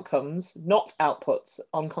of outcomes, not outputs,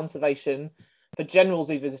 on conservation for general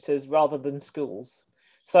zoo visitors rather than schools?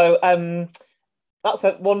 So that's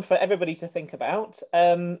one for everybody to think about.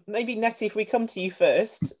 Maybe Nettie, if we come to you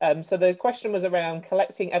first. So the question was around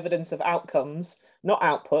collecting evidence of outcomes, not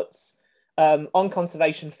outputs, on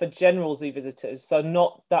conservation for general zoo visitors. So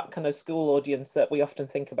not that kind of school audience that we often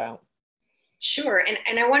think about. Sure.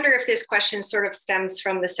 And I wonder if this question sort of stems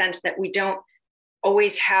from the sense that we don't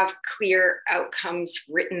always have clear outcomes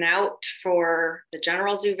written out for the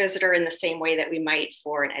general zoo visitor in the same way that we might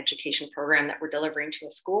for an education program that we're delivering to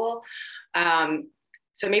a school.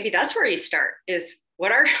 So maybe that's where you start, is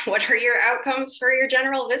what are your outcomes for your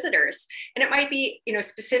general visitors? And it might be,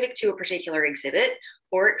 specific to a particular exhibit,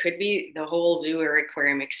 or it could be the whole zoo or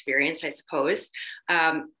aquarium experience, I suppose.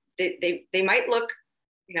 They might look,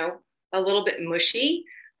 a little bit mushy,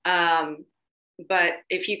 but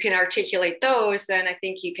if you can articulate those, then I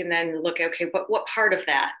think you can then look, okay, what part of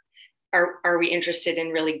that are we interested in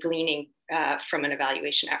really gleaning from an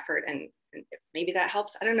evaluation effort? And maybe that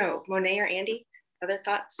helps. I don't know, Monet or Andy, other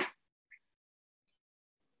thoughts?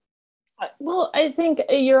 Well, I think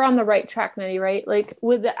you're on the right track, Nettie, right? Like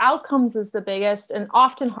with the outcomes is the biggest and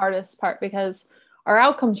often hardest part, because our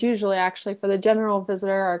outcomes usually actually for the general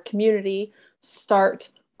visitor, our community, start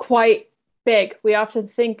quite big. We often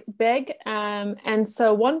think big. And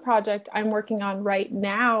so one project I'm working on right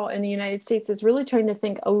now in the United States is really trying to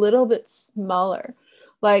think a little bit smaller.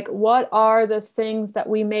 Like, what are the things that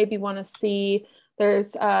we maybe want to see? We're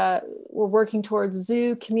working towards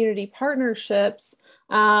zoo community partnerships.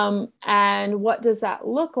 And what does that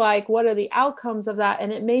look like? What are the outcomes of that?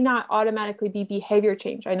 And it may not automatically be behavior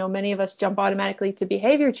change. I know many of us jump automatically to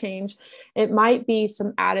behavior change. It might be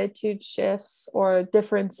some attitude shifts or a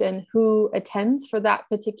difference in who attends for that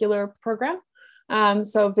particular program.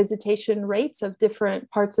 So visitation rates of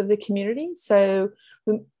different parts of the community. So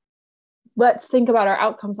let's think about our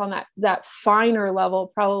outcomes on that finer level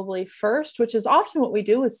probably first, which is often what we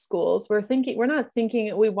do with schools. We're not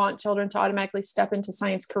thinking we want children to automatically step into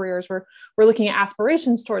science careers. We're looking at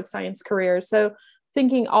aspirations towards science careers. So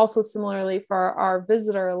thinking also similarly for our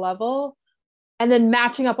visitor level, and then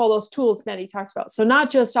matching up all those tools Nettie talked about. So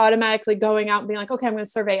not just automatically going out and being like, okay, I'm going to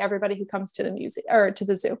survey everybody who comes to the museum or to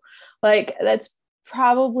the zoo. Like, that's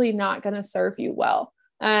probably not going to serve you well.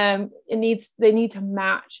 They need to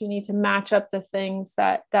match. You need to match up the things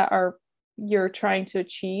that you're trying to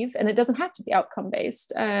achieve, and it doesn't have to be outcome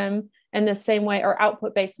based. In the same way, or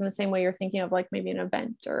output based in the same way you're thinking of like maybe an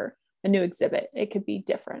event or a new exhibit. It could be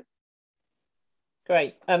different.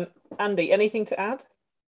 Great, Andy. Anything to add?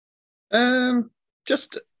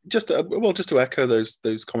 Just to echo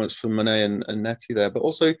those comments from Monet and Nettie there, but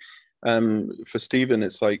also for Stephen,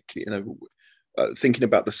 it's like thinking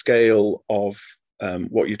about the scale of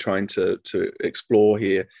what you're trying to explore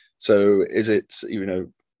here. So is it,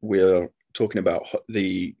 we're talking about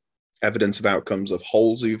the evidence of outcomes of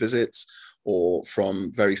whole zoo visits, or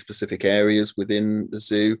from very specific areas within the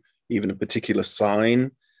zoo, even a particular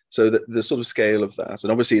sign? So the sort of scale of that.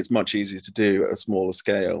 And obviously it's much easier to do at a smaller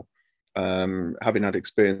scale. Having had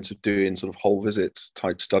experience of doing sort of whole visit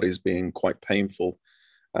type studies being quite painful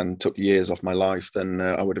and took years off my life, then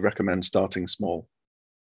I would recommend starting small.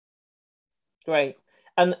 Great.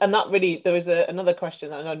 And that really, there was another question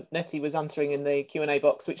that I know Nettie was answering in the Q&A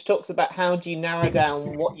box, which talks about how do you narrow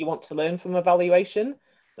down what you want to learn from evaluation. And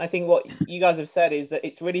I think what you guys have said is that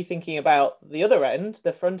it's really thinking about the other end,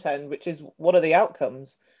 the front end, which is what are the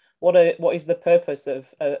outcomes? What is the purpose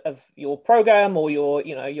of your program or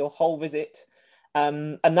your whole visit?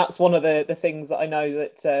 And that's one of the things that I know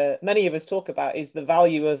that many of us talk about, is the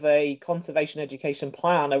value of a conservation education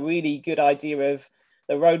plan, a really good idea of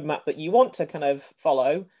the roadmap that you want to kind of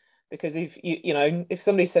follow. Because if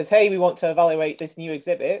somebody says, hey, we want to evaluate this new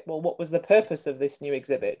exhibit, well, what was the purpose of this new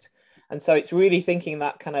exhibit? And so it's really thinking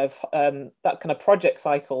that kind of project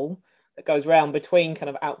cycle that goes around between kind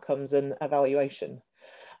of outcomes and evaluation.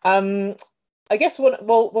 I guess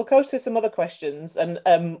we'll go to some other questions. And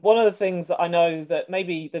one of the things that I know that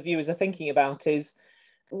maybe the viewers are thinking about is,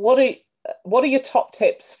 what are your top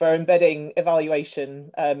tips for embedding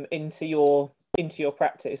evaluation into your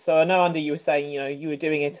practice? So I know, Andy, you were saying you were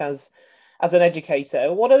doing it as an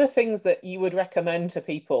educator. What are the things that you would recommend to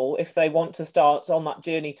people if they want to start on that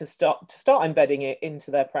journey to start embedding it into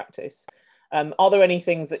their practice? Are there any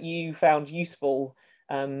things that you found useful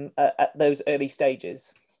at those early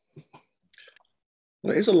stages?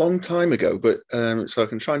 Well, it is a long time ago, but so I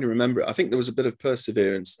can try to remember it. I think there was a bit of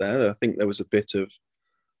perseverance there. I think there was a bit of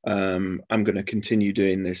I'm going to continue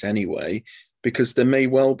doing this anyway, because there may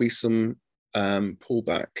well be some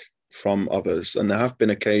pullback from others. And there have been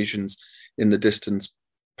occasions in the distant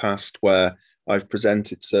past where I've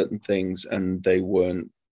presented certain things and they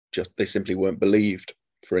simply weren't believed,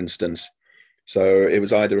 for instance. So it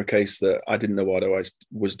was either a case that I didn't know what I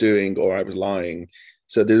was doing or I was lying.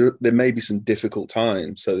 So there may be some difficult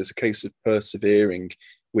times. So there's a case of persevering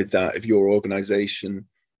with that if your organization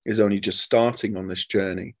is only just starting on this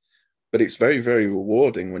journey. But it's very, very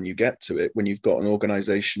rewarding when you get to it, when you've got an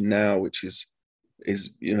organization now which is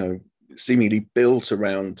seemingly built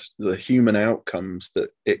around the human outcomes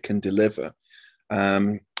that it can deliver.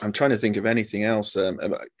 I'm trying to think of anything else.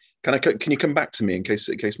 Can you come back to me in case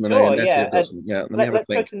Monet Sure, and Nettie have got something? Yeah, let's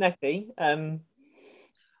go to Nettie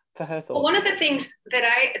for her thoughts. Well, one of the things that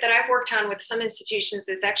I've worked on with some institutions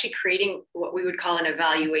is actually creating what we would call an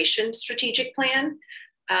evaluation strategic plan.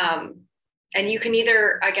 And you can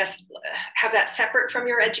either, I guess, have that separate from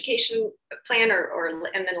your education plan or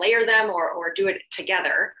and then layer them or do it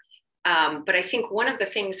together. But I think one of the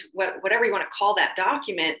things, whatever you want to call that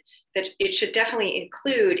document, that it should definitely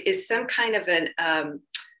include is some kind of an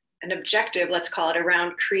objective, let's call it,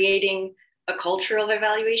 around creating a culture of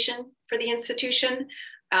evaluation for the institution,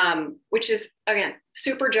 which is, again,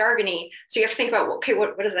 super jargony. So you have to think about, okay,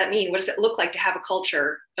 what does that mean? What does it look like to have a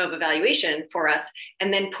culture of evaluation for us?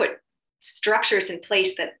 And then put structures in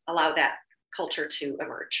place that allow that culture to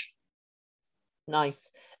emerge.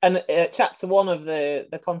 Nice. And chapter 1 of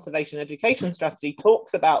the conservation education strategy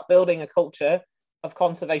talks about building a culture of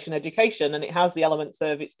conservation education, and it has the elements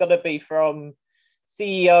of, it's got to be from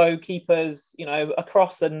CEO, keepers,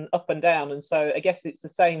 across and up and down. And so I guess it's the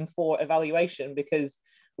same for evaluation, because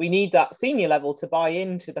we need that senior level to buy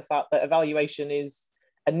into the fact that evaluation is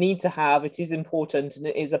a need to have, it is important, and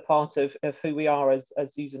it is a part of who we are as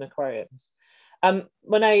zoos and aquariums.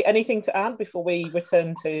 Monet, anything to add before we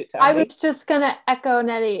return to Andy? I was just going to echo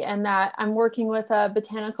Nettie in that I'm working with a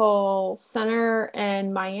botanical center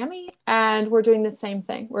in Miami, and we're doing the same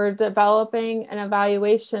thing. We're developing an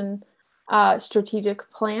evaluation strategic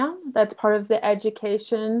plan that's part of the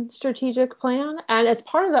education strategic plan. And as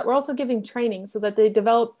part of that, we're also giving training so that they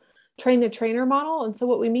develop train the trainer model. And so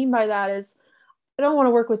what we mean by that is, I don't want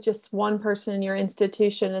to work with just one person in your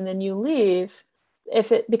institution and then you leave.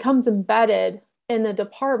 If it becomes embedded in the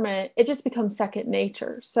department, it just becomes second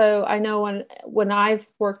nature. So I know when I've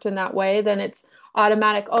worked in that way, then it's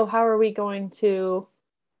automatic. Oh, how are we going to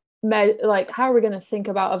how are we going to think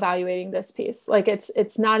about evaluating this piece? Like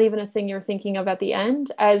it's not even a thing you're thinking of at the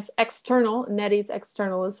end as external. Nettie's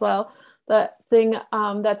external as well. The thing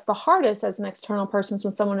that's the hardest as an external person is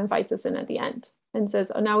when someone invites us in at the end and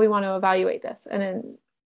says, oh, now we want to evaluate this. And then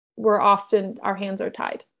our hands are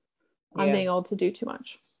tied on being able to do too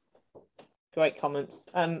much. Great comments.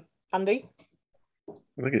 Andy?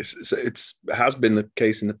 I think it has been the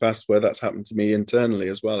case in the past where that's happened to me internally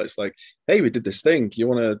as well. It's like, hey, we did this thing. You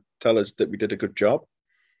want to tell us that we did a good job?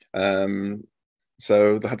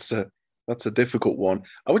 So that's a difficult one.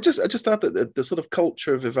 I just add that the sort of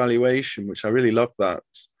culture of evaluation, which I really love, that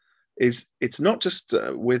is, it's not just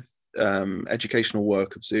with educational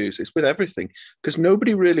work of zoos, it's with everything, because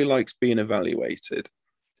nobody really likes being evaluated.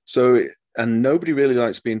 And nobody really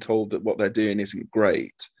likes being told that what they're doing isn't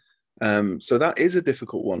great. So that is a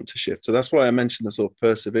difficult one to shift. So that's why I mentioned the sort of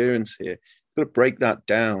perseverance here. You've got to break that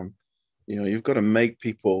down. You've got to make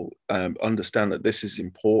people understand that this is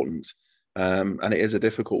important. And it is a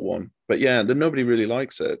difficult one. But yeah, nobody really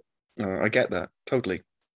likes it. I get that totally.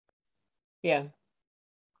 Yeah.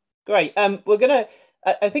 Great. We're gonna.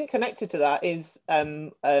 I think connected to that is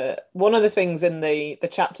one of the things in the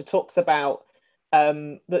chapter talks about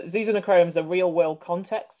that zoos and aquariums are real world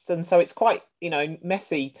contexts, and so it's quite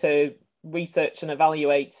messy to research and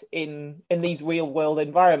evaluate in these real world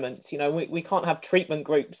environments. We can't have treatment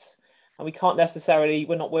groups, and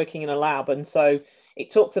we're not working in a lab, and so it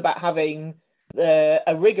talks about having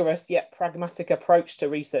a rigorous yet pragmatic approach to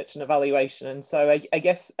research and evaluation. And so I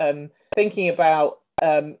guess thinking about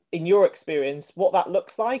in your experience what that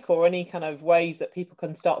looks like, or any kind of ways that people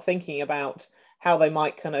can start thinking about how they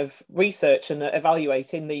might kind of research and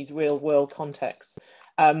evaluate in these real world contexts.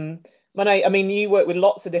 Monet, I mean, you work with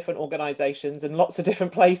lots of different organizations and lots of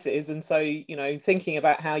different places. And so, thinking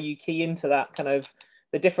about how you key into that kind of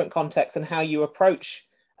the different contexts and how you approach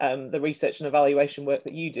the research and evaluation work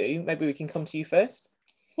that you do, maybe we can come to you first.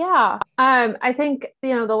 Yeah, I think,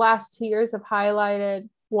 the last 2 years have highlighted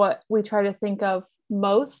what we try to think of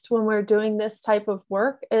most when we're doing this type of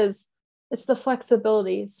work is It's the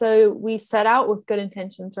flexibility. So we set out with good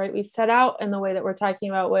intentions, right? We set out in the way that we're talking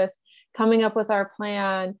about, with coming up with our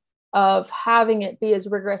plan of having it be as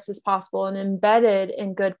rigorous as possible and embedded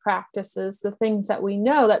in good practices, the things that we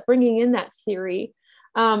know, that bringing in that theory.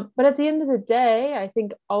 But at the end of the day, I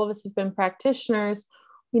think all of us have been practitioners.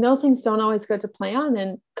 We know things don't always go to plan,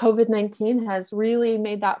 and COVID-19 has really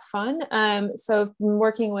made that fun. So I've been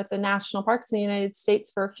working with the national parks in the United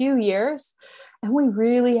States for a few years, and we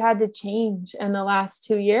really had to change in the last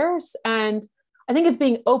 2 years. And I think it's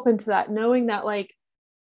being open to that, knowing that, like,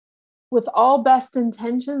 with all best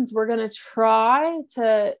intentions, we're going to try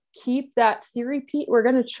to keep that theory piece. We're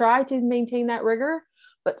going to try to maintain that rigor,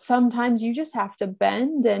 but sometimes you just have to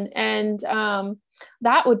bend. And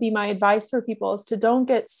that would be my advice for people, is to don't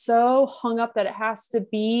get so hung up that it has to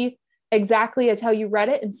be exactly as how you read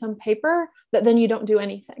it in some paper, that then you don't do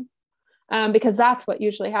anything. Because that's what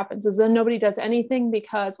usually happens, is then nobody does anything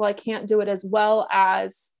because, well, I can't do it as well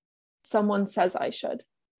as someone says I should.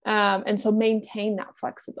 And so maintain that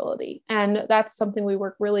flexibility. And that's something we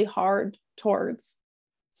work really hard towards.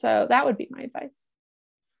 So that would be my advice.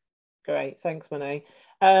 Great. Thanks, Monet.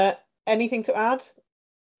 Anything to add,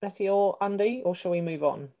 Betty or Andy, or shall we move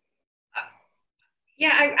on?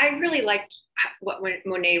 Yeah, I really liked what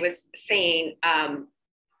Monet was saying.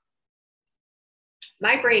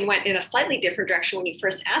 My brain went in a slightly different direction when you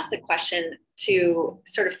first asked the question, to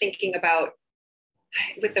sort of thinking about,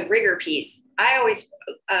 with the rigor piece. I always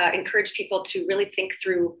encourage people to really think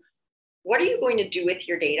through, what are you going to do with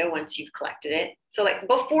your data once you've collected it? So, like,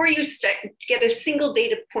 before you get a single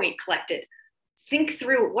data point collected, think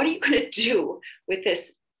through, what are you going to do with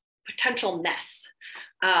this potential mess?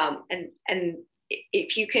 And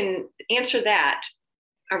if you can answer that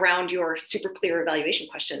around your super clear evaluation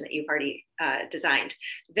question that you've already designed,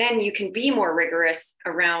 then you can be more rigorous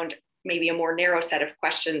around maybe a more narrow set of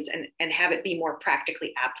questions, and have it be more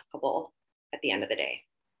practically applicable at the end of the day.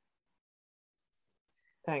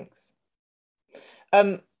 Thanks.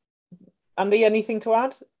 Andy, anything to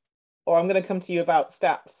add? Or I'm going to come to you about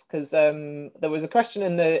stats, because there was a question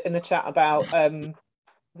in the chat about,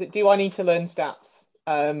 do I need to learn stats?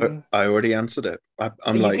 I already answered it.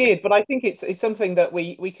 You did, but I think it's something that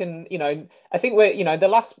we can, I think we're, the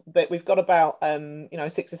last bit, we've got about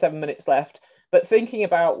 6 or 7 minutes left. But thinking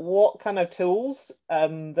about what kind of tools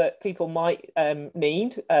that people might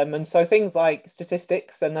need. And so things like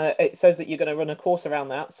statistics, and it says that you're going to run a course around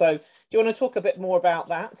that. So do you want to talk a bit more about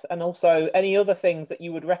that? And also any other things that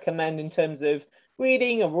you would recommend in terms of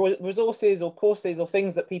reading or resources or courses or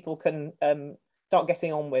things that people can start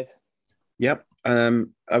getting on with? Yep.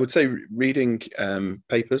 I would say reading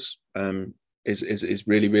papers is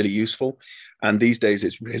really, really useful. And these days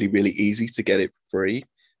it's really, really easy to get it free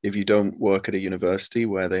if you don't work at a university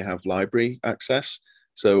where they have library access.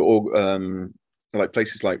 So, or like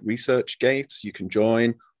places like ResearchGate, you can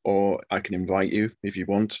join, or I can invite you if you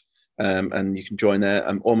want, and you can join there.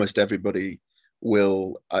 Almost everybody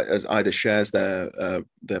will either shares their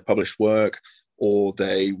published work, or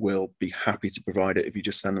they will be happy to provide it if you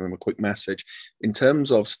just send them a quick message. In terms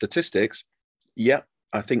of statistics, yeah,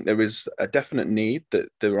 I think there is a definite need, that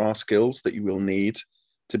there are skills that you will need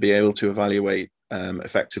to be able to evaluate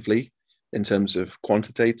effectively in terms of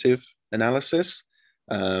quantitative analysis.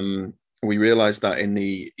 We realize that in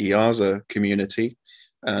the EASA community,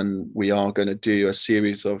 and we are going to do a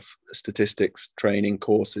series of statistics training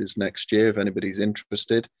courses next year if anybody's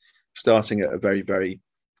interested, starting at a very, very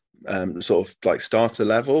sort of like starter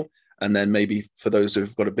level, and then maybe for those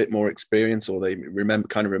who've got a bit more experience, or they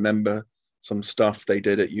remember some stuff they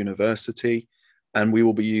did at university. And we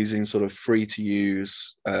will be using sort of free to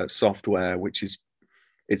use software,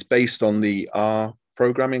 it's based on the R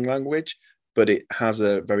programming language, but it has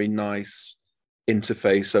a very nice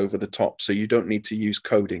interface over the top. So you don't need to use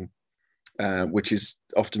coding, which is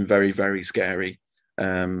often very, very scary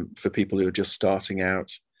for people who are just starting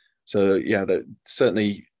out. So yeah,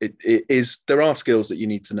 certainly it is. There are skills that you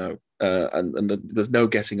need to know, and there's no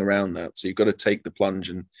getting around that. So you've got to take the plunge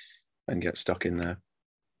and get stuck in there.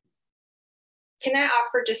 Can I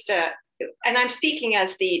offer and I'm speaking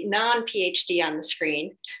as the non-PhD on the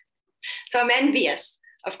screen, so I'm envious,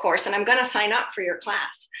 of course, and I'm going to sign up for your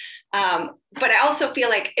class. But I also feel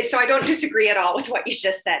like, so I don't disagree at all with what you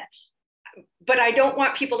just said, but I don't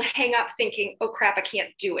want people to hang up thinking, oh crap, I can't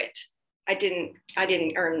do it. I didn't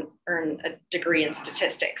earn a degree in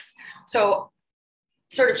statistics. So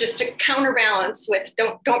sort of just to counterbalance with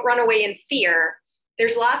don't run away in fear.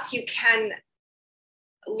 There's lots you can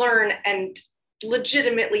learn and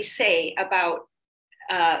legitimately say about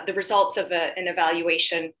the results of an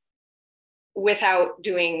evaluation without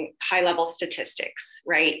doing high level statistics,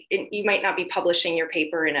 right? You might not be publishing your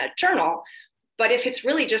paper in a journal, but if it's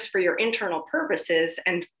really just for your internal purposes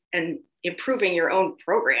and improving your own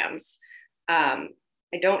programs, I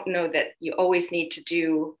don't know that you always need to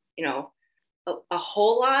do, a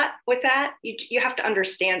whole lot with that. You have to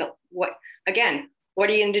understand what are you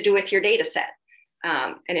going to do with your data set?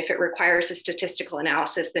 And if it requires a statistical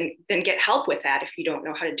analysis, then get help with that if you don't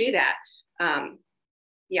know how to do that.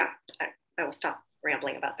 I will stop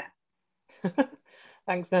rambling about that.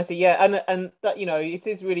 Thanks, Nettie. Yeah, and that, it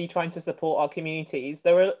is really trying to support our communities.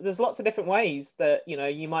 There's lots of different ways that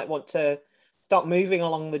you might want to start moving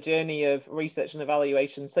along the journey of research and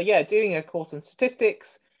evaluation. So yeah, doing a course on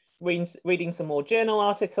statistics, reading some more journal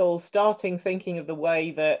articles, starting thinking of the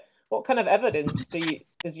way that what kind of evidence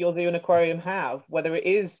does your zoo and aquarium have, whether it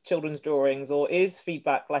is children's drawings or is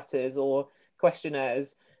feedback letters or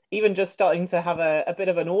questionnaires. Even just starting to have a bit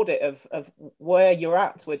of an audit of where you're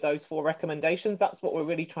at with those 4 recommendations. That's what we're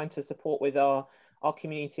really trying to support with our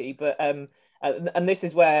community. But and this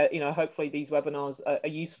is where hopefully these webinars are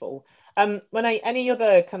useful. Monet, any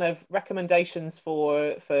other kind of recommendations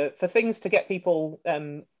for things to get people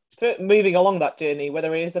moving along that journey,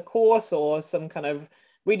 whether it is a course or some kind of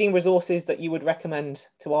reading resources that you would recommend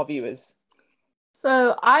to our viewers?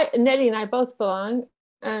 So Nettie and I both belong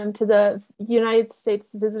to the United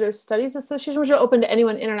States Visitor Studies Association, which are open to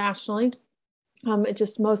anyone internationally. It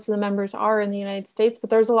just most of the members are in the United States,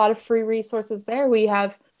 but there's a lot of free resources there. We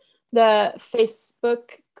have the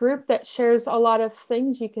Facebook group that shares a lot of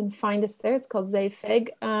things. You can find us there. It's called ZAFIG.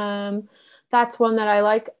 That's one that I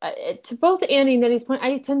like. To both Andy and Nettie's point,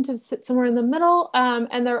 I tend to sit somewhere in the middle,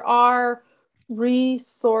 and there are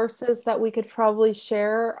resources that we could probably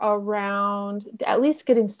share around at least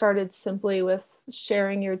getting started simply with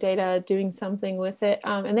sharing your data, doing something with it.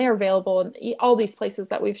 And they are available in all these places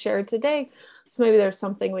that we've shared today. So maybe there's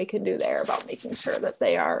something we can do there about making sure that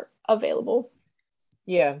they are available.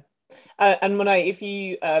 Yeah. And Monet, if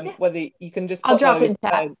you whether you can just I'll put drop those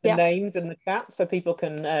the names in the chat so people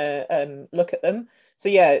can look at them. So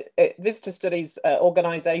yeah, visitor studies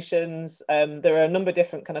organizations, there are a number of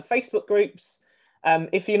different kind of Facebook groups.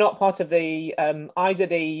 If you're not part of the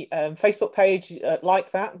IZD Facebook page,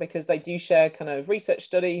 like that, because they do share kind of research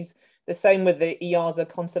studies. The same with the EASA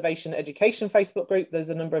Conservation Education Facebook group. There's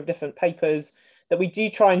a number of different papers that we do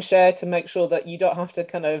try and share to make sure that you don't have to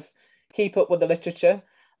kind of keep up with the literature.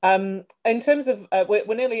 In terms of,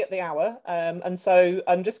 we're nearly at the hour, and so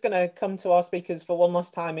I'm just going to come to our speakers for one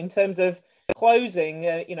last time in terms of closing.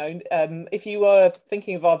 If you are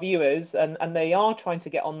thinking of our viewers and they are trying to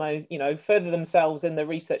get on those, further themselves in the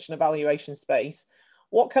research and evaluation space,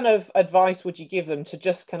 what kind of advice would you give them to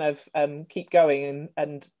just kind of keep going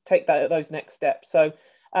and take those next steps? So,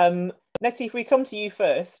 Nettie, if we come to you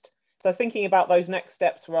first, so thinking about those next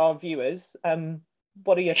steps for our viewers,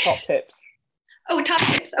 what are your top tips? Oh, top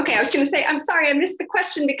tips. Okay, I was going to say, I'm sorry, I missed the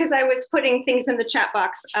question because I was putting things in the chat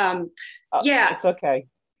box. Yeah. It's okay.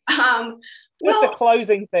 Just a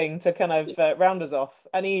closing thing to kind of round us off.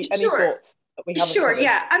 Any thoughts that we haven't covered?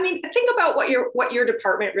 Yeah. I mean, think about what your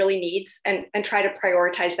department really needs and try to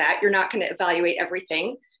prioritize that. You're not going to evaluate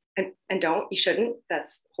everything and you shouldn't.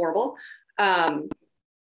 That's horrible. Tap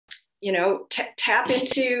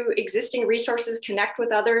into existing resources, connect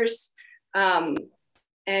with others.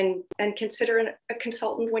 And consider a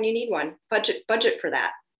consultant when you need one. Budget for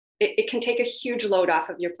that. It can take a huge load off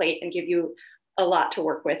of your plate and give you a lot to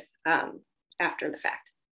work with after the fact.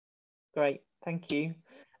 Great, thank you.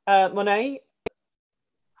 Monet,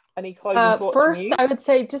 any closing thoughts first, from you? I would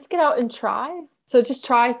say just get out and try. So just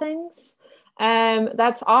try things.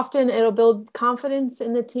 That's often, it'll build confidence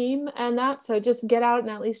in the team and that. So just get out and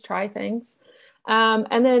at least try things.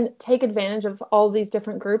 And then take advantage of all these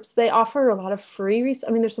different groups. They offer a lot of free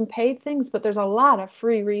there's some paid things, but there's a lot of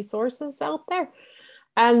free resources out there.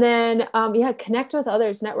 And then, connect with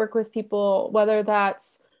others, network with people, whether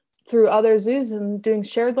that's through other zoos and doing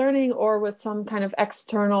shared learning or with some kind of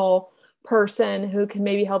external person who can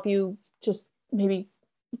maybe help you just maybe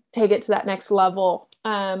take it to that next level.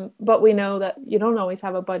 But we know that you don't always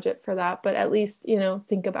have a budget for that, but at least,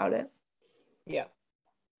 think about it. Yeah.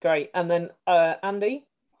 Great. And then Andy?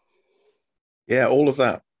 Yeah, all of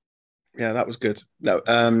that. Yeah, that was good. No,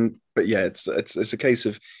 but yeah, it's a case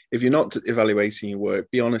of, if you're not evaluating your work,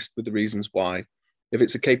 be honest with the reasons why. If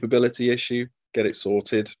it's a capability issue, get it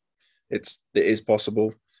sorted. It is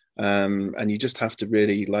possible. And you just have to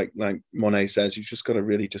really, like Monet says, you've just got to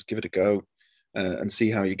really just give it a go and see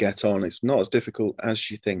how you get on. It's not as difficult as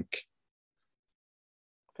you think.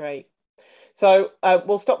 Great. So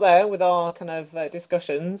we'll stop there with our kind of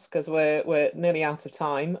discussions because we're nearly out of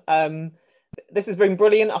time. this has been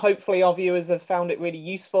brilliant. Hopefully our viewers have found it really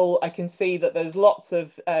useful. I can see that there's lots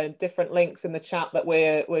of different links in the chat that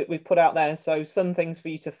we've put out there, so some things for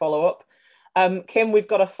you to follow up. Kim, we've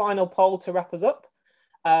got a final poll to wrap us up.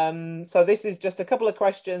 So this is just a couple of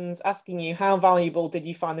questions asking you, how valuable did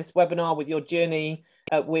you find this webinar with your journey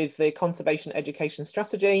with the conservation education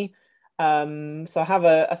strategy? So have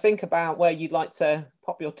a think about where you'd like to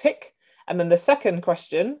pop your tick. And then the second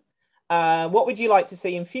question, what would you like to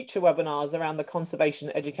see in future webinars around the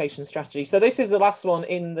conservation education strategy? So this is the last one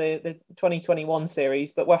in the 2021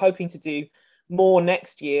 series, but we're hoping to do more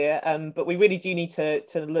next year. But we really do need to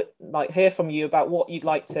hear from you about what you'd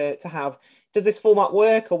like to have. Does this format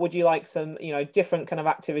work, or would you like some different kind of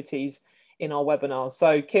activities in our webinars?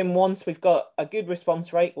 So Kim, once we've got a good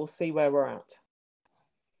response rate, we'll see where we're at.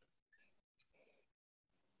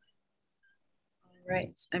 All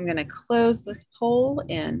right, I'm going to close this poll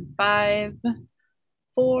in 5,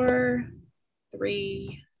 4,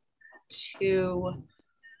 3, 2,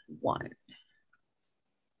 1.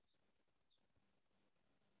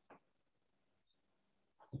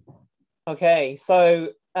 Okay, so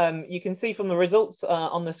you can see from the results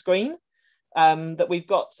on the screen that we've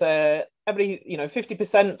got everybody,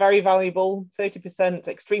 50% very valuable, 30%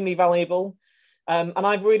 extremely valuable. And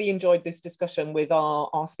I've really enjoyed this discussion with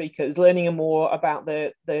our speakers, learning more about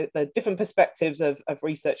the different perspectives of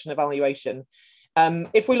research and evaluation.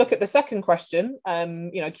 If we look at the second question,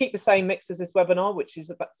 keep the same mix as this webinar, which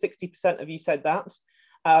is about 60% of you said that.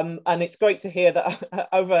 And it's great to hear that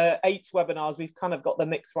over 8 webinars, we've kind of got the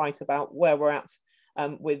mix right about where we're at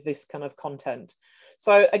with this kind of content.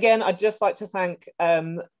 So again, I'd just like to thank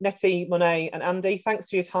Nettie, Monet and Andy. Thanks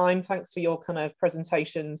for your time. Thanks for your kind of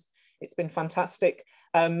presentations. It's been fantastic.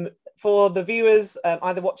 For the viewers,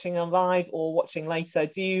 either watching on live or watching later,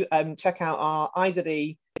 do check out our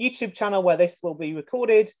IZD YouTube channel where this will be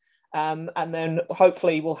recorded. And then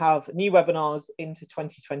hopefully we'll have new webinars into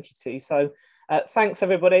 2022. So thanks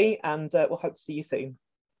everybody, and we'll hope to see you soon.